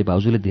भन्ने बारे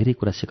भाउजूले धेरै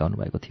कुरा सिकाउनु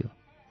भएको थियो।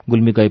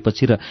 गुल्मी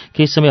गएपछि र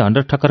केही समय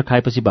हन्डर ठक्कर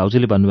खाएपछि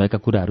भाउजूले भन्नुभएका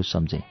कुराहरू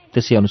सम्झेँ।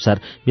 त्यसै अनुसार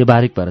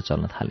व्यावहारिक भएर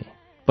चल्न थालेँ।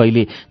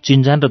 पहिले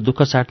चिन्जान र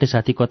दुःख साट्ने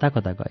साथी कता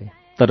कता गए।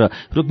 तर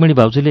रुक्मिणी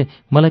भाउजूले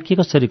मलाई के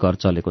कसरी घर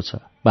चलेको छ,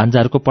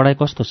 भान्जाहरूको पढाइ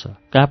कस्तो छ,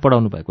 कहाँ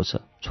पढाउनु भएको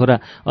छ, छोरा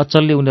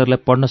अचलले उनीहरूलाई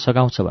पढ्न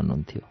सघाउँछ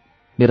भन्नुहुन्थ्यो।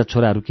 मेरा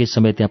छोराहरू केही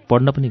समय त्यहाँ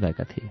पढ्न पनि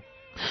गएका थिए।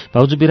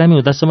 भाउजू बिरामी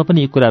हुँदासम्म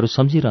पनि यी कुराहरू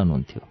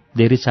सम्झिरहनुहुन्थ्यो।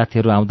 धेरै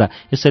साथीहरू आउँदा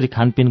यसरी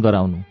खानपिन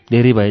गराउनु,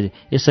 धेरै भए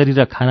यसरी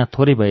र खाना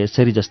थोरै भए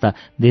यसरी जस्ता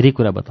धेरै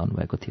कुरा बताउनु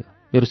भएको थियो।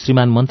 मेरो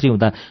श्रीमान मन्त्री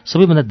हुँदा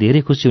सबैभन्दा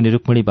धेरै खुसी हुने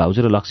रुक्मिणी भाउजू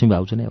र लक्ष्मी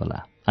भाउजू नै होला।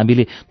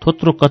 हामीले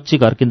थोत्रो कच्ची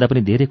घर किन्दा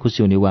पनि धेरै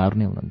खुसी हुने उहाँहरू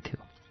नै हुनुहुन्थ्यो।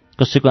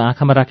 कसैको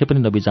आँखामा राखे पनि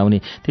नबिजाउने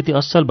त्यति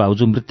असल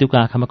भाउजू मृत्युको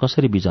आँखामा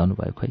कसरी बिजाउनु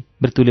भयो खै।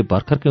 मृत्युले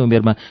भर्खरकै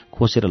उमेरमा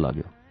खोसेर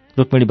लग्यो।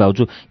 रुक्मिणी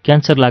भाउजू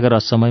क्यान्सर लागेर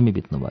असमयमै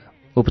बित्नुभयो।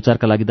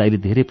 उपचारका लागि दाइले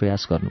धेरै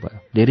प्रयास गर्नुभयो,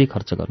 धेरै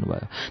खर्च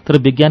गर्नुभयो। तर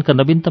विज्ञानका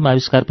नवीनतम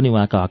आविष्कार पनि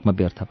उहाँका हकमा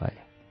व्यर्थ भए।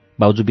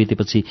 भाउजू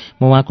बितेपछि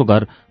म उहाँको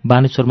घर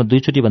बानेश्वरमा 2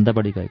 चोटि भन्दा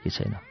बढी गएकी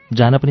छैन।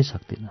 जान पनि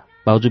सक्दिनँ।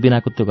 भाउजू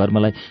बिनाको त्यो घर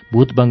मलाई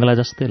भूत बङ्गला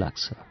जस्तै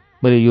लाग्छ।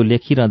 मैले यो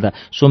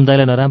लेखिरहँदा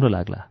सोमदाईलाई नराम्रो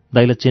लाग्ला।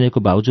 दाइलाई चिनेको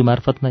भाउजू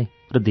मार्फत नै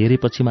र धेरै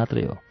पछि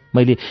मात्रै हो।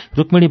 मैले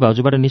रुक्मिणी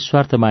भाउजूबाट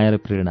निस्वार्थ माया र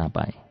प्रेरणा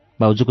पाएँ।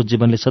 भाउजूको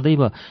जीवनले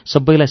सदैव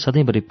सबैलाई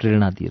सधैँभरि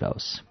प्रेरणा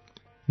दिइरहोस्।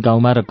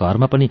 गाउँमा र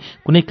घरमा पनि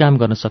कुनै काम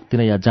गर्न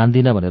सक्दिनँ या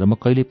जान्दिनँ भनेर म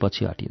कहिल्यै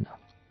पछि हटिनँ।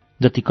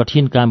 जति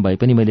कठिन काम भए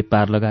पनि मैले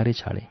पार लगाएरै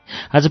छाडेँ।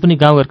 आज पनि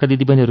गाउँघरका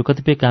दिदीबहिनीहरू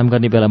कतिपय काम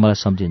गर्ने बेला मलाई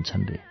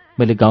सम्झिन्छन् रे।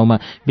 मैले गाउँमा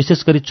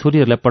विशेष गरी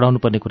छोरीहरूलाई पढाउनु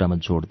पर्ने कुरामा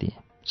जोड दिएँ।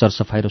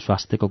 सरसफाइ र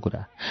स्वास्थ्यको कुरा,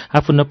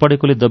 आफू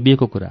नपढेकोले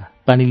दबिएको कुरा,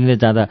 पानी लिन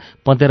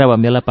जाँदा पँधेरा वा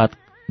मेलापात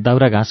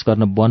दाउरा घाँस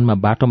गर्न वनमा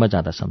बाटोमा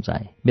जाँदा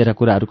सम्झाएँ। मेरा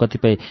कुराहरू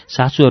कतिपय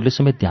सासूहरूले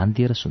समेत ध्यान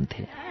दिएर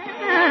सुन्थे।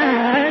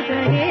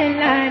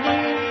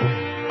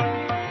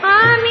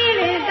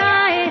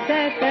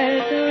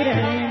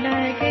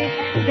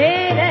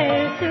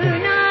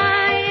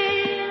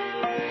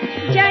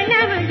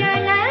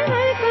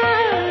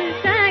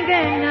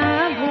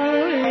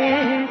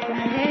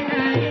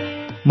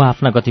 म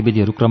आफ्ना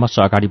गतिविधिहरू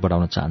क्रमशः अगाडि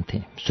बढाउन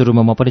चाहन्थेँ।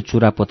 सुरुमा म पनि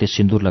चुरा पोते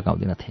सिन्दुर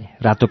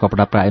लगाउँदिनथेँ। रातो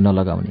कपडा प्राय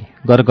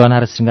नलगाउने, गरगहना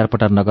र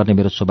श्रृङ्गारपटार नगर्ने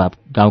मेरो स्वभाव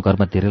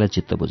गाउँघरमा धेरैलाई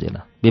चित्त बुझेन।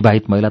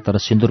 विवाहित महिला तर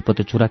सिन्दुर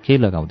पोते चुरा केही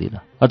लगाउँदिन।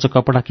 अझ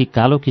कपडा कि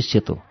कालो कि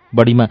सेतो,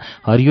 बढीमा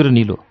हरियो र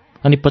निलो।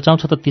 अनि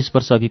पचाउँछ त 30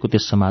 वर्ष अघिको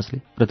त्यस समाजले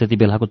र त्यति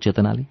बेलाको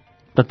चेतनाले।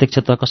 प्रत्यक्ष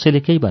त कसैले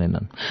केही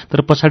भनेनन्,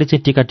 तर पछाडि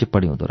चाहिँ टीका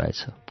टिप्पणी हुँदो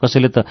रहेछ।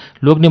 कसैले त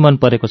लोग्ने मन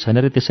परेको छैन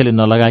रे, त्यसैले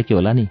नलगाएकी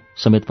होला नि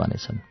समेत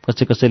भनेछन्।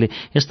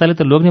 कसैले यस्ताले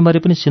त लोग्ने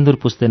मरे पनि सिन्दुर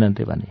पुस्दैनन्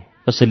रे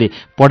भने।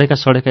 कसैले पढेका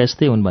सडेका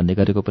यस्तै हुन् भन्ने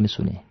गरेको पनि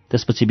सुने।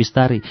 त्यसपछि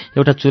बिस्तारै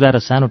एउटा चुरा र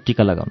सानो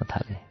टीका लगाउन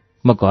थाले।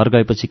 म घर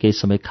गएपछि केही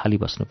समय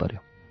खाली बस्नु पर्यो।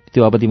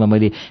 त्यो अवधिमा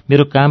मैले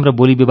मेरो काम र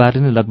बोली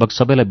व्यवहारले नै लगभग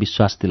सबैलाई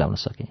विश्वास दिलाउन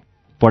सकेँ।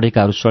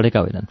 पढेकाहरू सडेका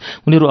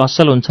होइनन्, उनीहरू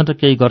असल हुन्छन् र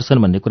केही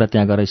गर्छन् भन्ने कुरा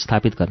त्यहाँ गएर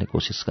स्थापित गर्ने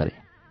कोसिस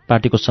गरेँ।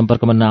 पार्टीको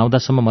सम्पर्कमा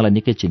नआउँदासम्म मलाई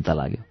निकै चिन्ता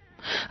लाग्यो।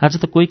 आज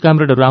त कोही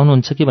कामरेडहरू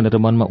आउनुहुन्छ कि भनेर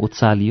मनमा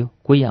उत्साह लियो,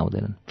 कोही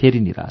आउँदैनन्। फेरि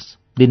निराश।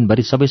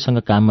 दिनभरि सबैसँग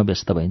काममा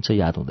व्यस्त भइन्छ,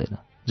 याद हुँदैन।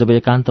 जब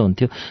एकान्त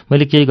हुन्थ्यो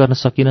मैले केही गर्न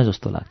सकिनँ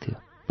जस्तो लाग्थ्यो।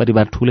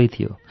 परिवार ठुलै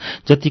थियो,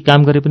 जति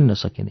काम गरे पनि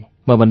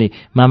नसकिने। म भने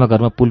मामा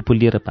घरमा पुलपुल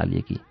लिएर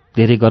पालिएकी,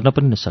 धेरै गर्न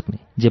पनि नसक्ने,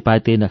 जे पाए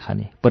त्यही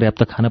नखाने,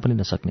 पर्याप्त खान पनि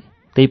नसक्ने,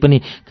 त्यही पनि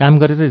काम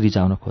गरेर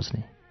रिजाउन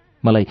खोज्ने।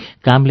 मलाई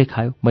कामले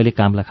खायो, मैले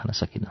कामलाई खान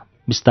सकिनँ।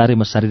 बिस्तारै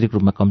म शारीरिक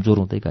रूपमा कमजोर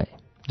हुँदै गएँ।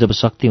 जब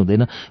शक्ति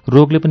हुँदैन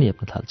रोगले पनि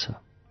हेप्न थाल्छ।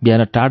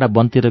 बिहान टाढा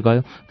वनतिर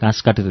गयो,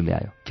 घाँस काटेर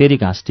ल्यायो, फेरि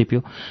घाँस टिप्यो।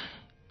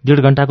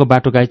 1.5 घण्टाको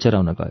बाटो गाई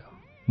चराउन गयो,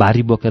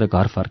 भारी बोकेर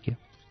घर फर्क्यो।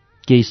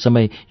 केही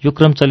समय यो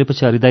क्रम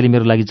चलेपछि हरिदाईले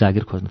मेरो लागि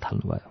जागिर खोज्न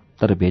थाल्नुभयो,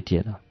 तर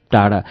भेटिएन।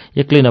 टाढा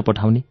एक्लै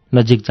नपठाउने,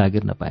 नजिक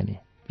जागिर नपाइने।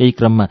 यही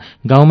क्रममा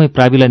गाउँमै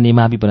प्राविलाई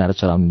निमावि बनाएर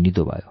चलाउने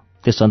निदो भयो।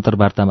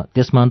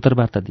 त्यसमा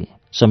अन्तर्वार्ता दिएँ।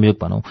 संयोग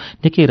भनौँ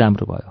निकै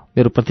राम्रो भयो।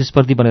 मेरो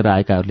प्रतिस्पर्धी बनेर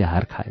आएकाहरूले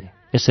हार खाए।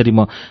 यसरी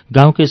म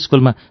गाउँकै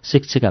स्कुलमा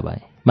शिक्षिका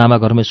भएँ। मामा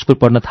घरमा स्कुल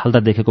पढ्न थाल्दा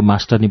देखेको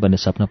मास्टरनी बन्ने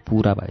सपना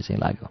पूरा भए चाहिँ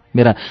लाग्यो।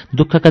 मेरा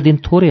दुःखका दिन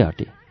थोरै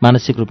हटे।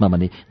 मानसिक रूपमा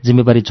भने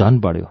जिम्मेवारी झन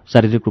बढ्यो,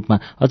 शारीरिक रूपमा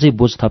अझै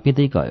बोझ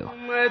थपिँदै गयो।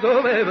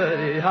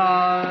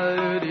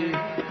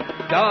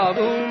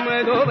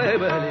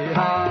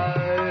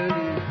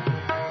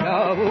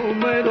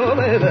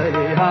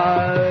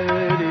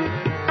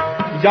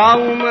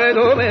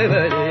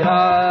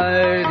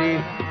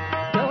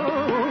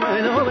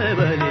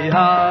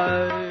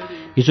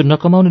 हिजो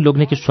नकमाउने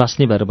लोग्नेकी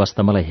स्वास्नी भएर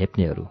बस्दा मलाई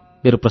हेप्नेहरू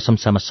मेरो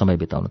प्रशंसामा समय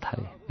बिताउन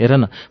थाले। हेर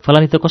न,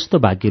 फलानी त कस्तो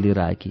भाग्य लिएर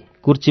आएकी,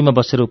 कुर्चीमा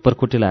बसेर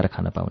उपरकोटी लाएर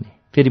खान पाउने,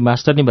 फेरि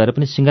मास्टरनी भएर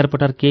पनि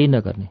सिँगारपटार केही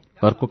नगर्ने,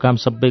 घरको काम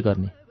सबै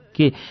गर्ने।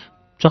 के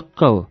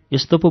चक्क हो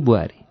यस्तो पो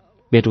बुहारी।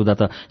 भेट हुँदा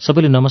त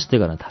सबैले नमस्ते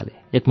गर्न थाले।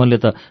 एक मनले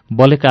त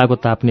बलेका आगो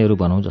ताप्नेहरू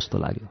भनौँ जस्तो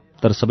लाग्यो।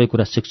 तर सबै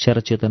कुरा शिक्षा र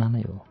चेतना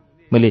नै हो।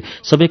 मैले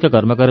सबैका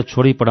घरमा गएर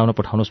छोडी पढाउन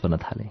पठाउनुहोस् भन्न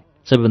थालेँ।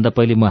 सबैभन्दा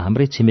पहिले म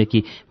हाम्रै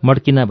छिमेकी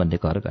मड्किना भन्ने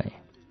घर गएँ।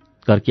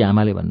 घरकी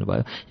आमाले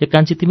भन्नुभयो, ए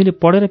कान्छी तिमीले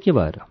पढेर के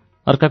भएर?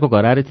 अर्काको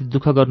घर आएर यति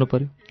दुःख गर्नु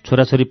पर्यो?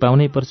 छोराछोरी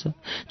पाउनै पर्छ।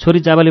 छोरी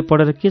जाबाले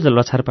पढेर के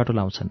लछार पाटो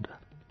लाउँछन् र?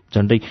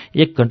 झन्डै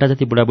 1 घण्टा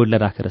जति बुढाबुढीलाई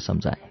राखेर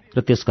सम्झाएँ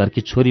र त्यस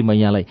घरकी छोरी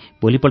मैयालाई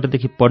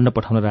भोलिपल्टदेखि पढ्न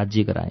पठाउन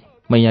राज्य गराएँ।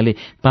 मैयाले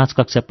 5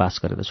 कक्षा पास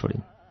गरेर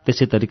छोडिन्।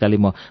 त्यसै तरिकाले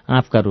म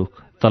आँपका रुख,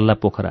 तल्ला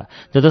पोखरा,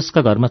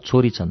 जसका घरमा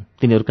छोरी छन्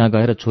तिनीहरू कहाँ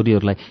गएर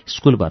छोरीहरूलाई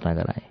स्कुल भर्ना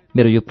गराएँ।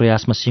 मेरो यो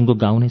प्रयासमा सिङ्गो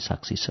गाउँ नै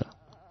साक्षी छ।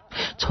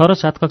 6 र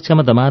 7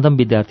 कक्षामा दमादम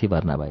विद्यार्थी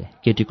भर्ना भए।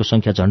 केटीको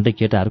सङ्ख्या झन्डै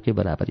केटाहरूकै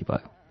बराबरी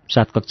भयो।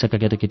 7 कक्षाका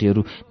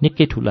केटाकेटीहरू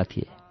निकै ठुला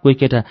थिए। कोही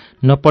केटा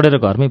नपढेर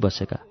घरमै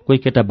बसेका, कोही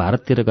केटा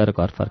भारततिर गएर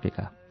घर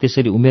फर्केका,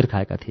 त्यसरी उमेर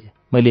खाएका थिए।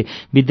 मैले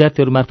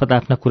विद्यार्थीहरू मार्फत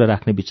आफ्ना कुरा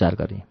राख्ने विचार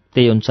गरेँ।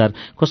 त्यही अनुसार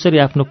कसरी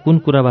आफ्नो कुन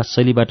कुरा वा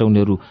शैलीबाट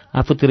उनीहरू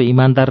आफूतिर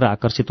इमान्दार र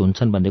आकर्षित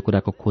हुन्छन् भन्ने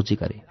कुराको खोजी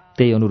गरेँ।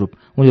 त्यही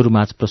अनुरूप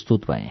उनीहरूमाझ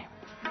प्रस्तुत भएँ।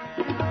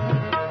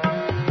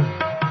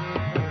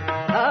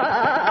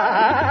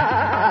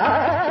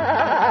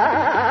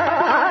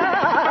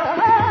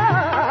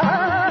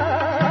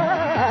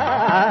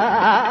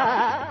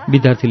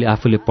 विद्यार्थीले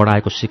आफूले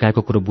पढाएको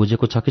सिकाएको कुरो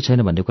बुझेको छ कि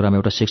छैन भन्ने कुरामा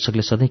एउटा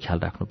शिक्षकले सधैँ ख्याल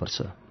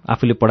राख्नुपर्छ।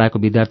 आफूले पढाएको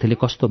विद्यार्थीले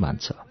कस्तो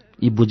मान्छ,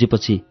 यी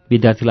बुझेपछि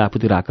विद्यार्थीलाई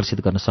आफूतिर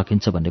आकर्षित गर्न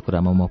सकिन्छ भन्ने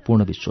कुरामा म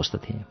पूर्ण विश्वस्त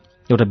थिएँ।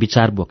 एउटा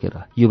विचार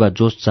बोकेर युवा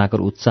जोश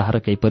जागर उत्साह र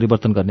केही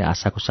परिवर्तन गर्ने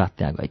आशाको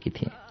साथ त्यहाँ गएकी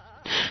थिएँ।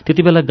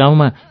 त्यति बेला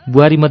गाउँमा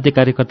बुहारी मध्ये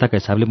कार्यकर्ताका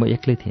हिसाबले म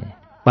एक्लै थिएँ।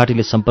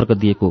 पार्टीले सम्पर्क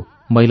दिएको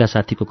महिला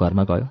साथीको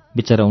घरमा गयो।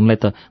 बिचरा उनलाई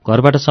त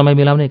घरबाट समय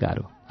मिलाउनै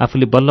गाह्रो।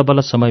 आफूले बल्ल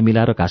बल्ल समय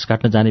मिलाएर घाँस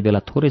काट्न जाने बेला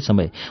थोरै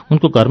समय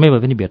उनको घरमै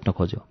भए पनि भेट्न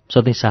खोज्यो।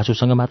 सधैँ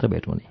सासूसँग मात्र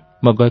भेट हुने।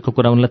 म गएको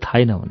कुरा उनलाई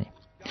थाहै नहुने।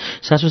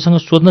 सासूसँग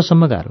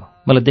सोध्नसम्म गाह्रो।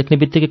 मलाई देख्ने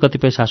बित्तिकै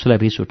कतिपय सासूलाई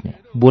रिस उठ्ने,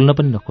 बोल्न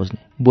पनि नखोज्ने,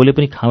 बोले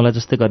पनि खाउँला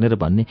जस्तै गर्ने र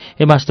भन्ने,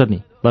 ए मास्टरनी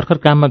भर्खर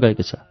काममा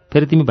गएको छ,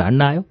 फेरि तिमी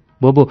भाड्न आयो?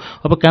 भो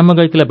अब काममा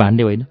गएकोलाई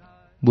भाड्ने होइन।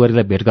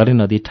 बुहारीलाई भेट गर्ने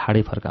नदिई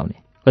ठाडै फर्काउने।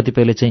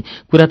 कतिपयले चाहिँ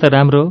कुरा त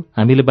राम्रो हो,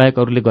 हामीले बाहेक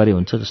अरूले गरे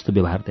हुन्छ जस्तो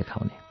व्यवहार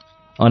देखाउने।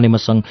 अनेम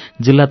सङ्घ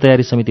जिल्ला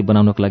तयारी समिति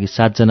बनाउनको लागि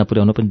 7 जना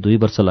पुर्याउन पनि 2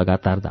 वर्ष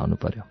लगातार धाउनु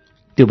पर्यो।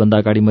 त्योभन्दा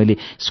अगाडि मैले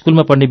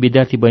स्कुलमा पढ्ने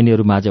विद्यार्थी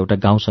बहिनीहरू माझ एउटा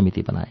गाउँ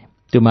समिति बनाएँ।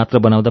 त्यो मात्र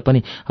बनाउँदा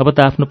पनि अब त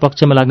आफ्नो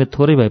पक्षमा लाग्ने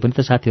थोरै भए पनि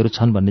त साथीहरू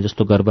छन् भन्ने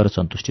जस्तो गर्व र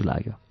सन्तुष्टि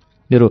लाग्यो।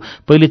 मेरो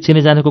पहिले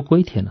चिने जानेको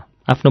कोही थिएन।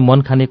 आफ्नो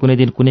मन खाने कुनै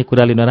दिन कुनै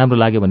कुराले नराम्रो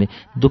लाग्यो भने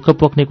दुःख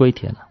पोख्ने कोही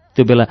थिएन।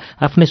 त्यो बेला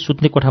आफ्नै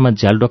सुत्ने कोठामा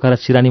झ्याल डोका र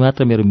सिरानी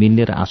मात्र मेरो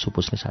मिल्ने र आँसु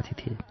पुस्ने साथी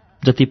थिए।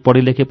 जति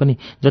पढे लेखे पनि,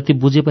 जति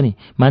बुझे पनि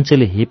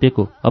मान्छेले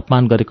हेपेको,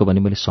 अपमान गरेको भने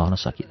मैले सहन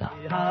सकिनँ।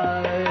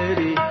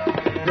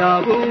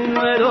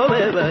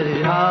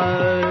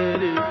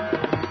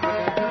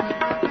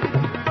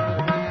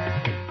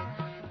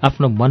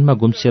 आफ्नो मनमा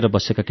गुम्सिएर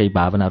बसेका केही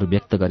भावनाहरू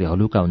व्यक्त गरे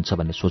हलुका हुन्छ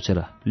भन्ने सोचेर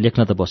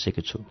लेख्न त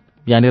बसेको छु।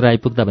 यहाँनिर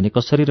आइपुग्दा भने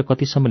कसरी र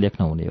कतिसम्म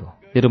लेख्न हुने हो?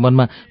 मेरो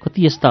मनमा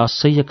कति यस्ता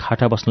असह्य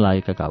खाटा बस्न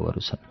लागेका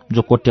घाउहरू छन्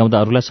जो कोट्याउँदा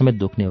अरूलाई समेत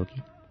दुख्ने हो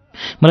कि?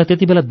 मलाई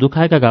त्यति बेला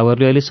दुखाएका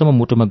घाउहरूले अहिलेसम्म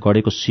मुटुमा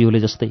गडेको सियोले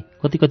जस्तै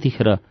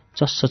कतिखेर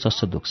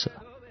चस्स दुख्छ।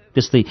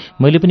 त्यस्तै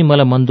मैले पनि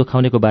मलाई मन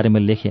दुखाउनेको बारेमा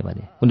लेखेँ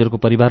भने उनीहरूको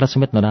परिवारलाई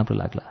समेत नराम्रो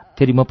लाग्ला।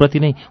 फेरि म प्रति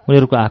नै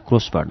उनीहरूको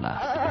आक्रोश बढ्ला।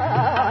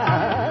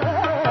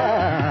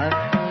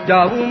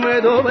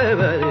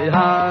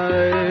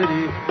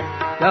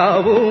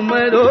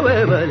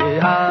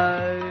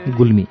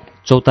 गुल्मी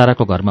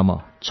चौताराको घरमा म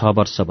 6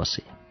 वर्ष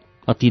बसेँ।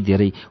 अति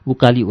धेरै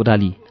उकाली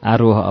ओह्राली,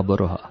 आरोह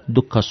अवरोह,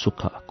 दुःख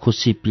सुख,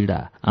 खुसी पीडा,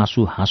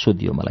 आँसु हाँसो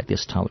दियो मलाई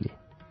त्यस ठाउँले।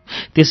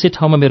 त्यसै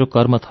ठाउँमा मेरो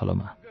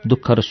कर्मथलोमा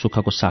दुःख र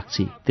सुखको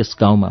साक्षी त्यस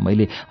गाउँमा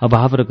मैले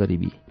अभाव र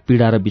गरिबी,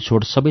 पीडा र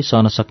बिछोड सबै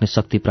सहन सक्ने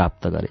शक्ति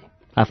प्राप्त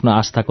गरेँ। आफ्नो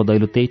आस्थाको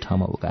दैलो त्यही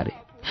ठाउँमा उगारे।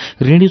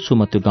 ऋणी छु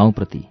म त्यो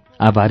गाउँप्रति,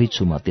 आभारी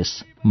छु म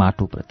त्यस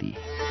माटोप्रति।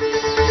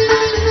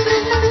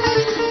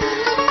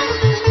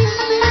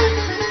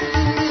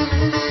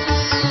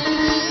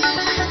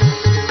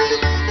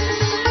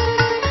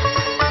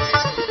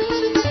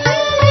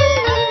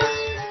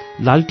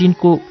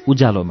 लालटिनको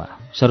उज्यालोमा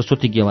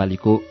सरस्वती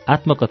गेवालीको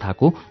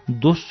आत्मकथाको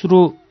दोस्रो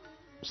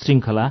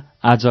श्रृङ्खला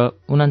आज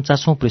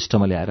 49औं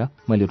पृष्ठमा ल्याएर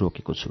मैले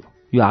रोकेको छु।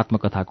 यो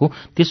आत्मकथाको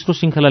तेस्रो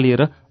श्रृङ्खला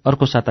लिएर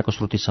अर्को साताको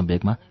श्रुति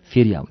सम्वेकमा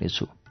फेरि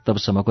आउनेछु।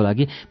 तबसम्मको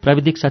लागि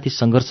प्राविधिक साथी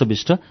सङ्घर्ष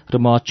विष्ट र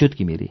म अच्युत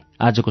घिमिरे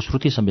आजको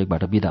श्रुति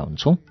सम्वेकबाट बिदा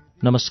हुन्छौं।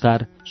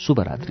 नमस्कार,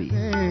 शुभरात्रि।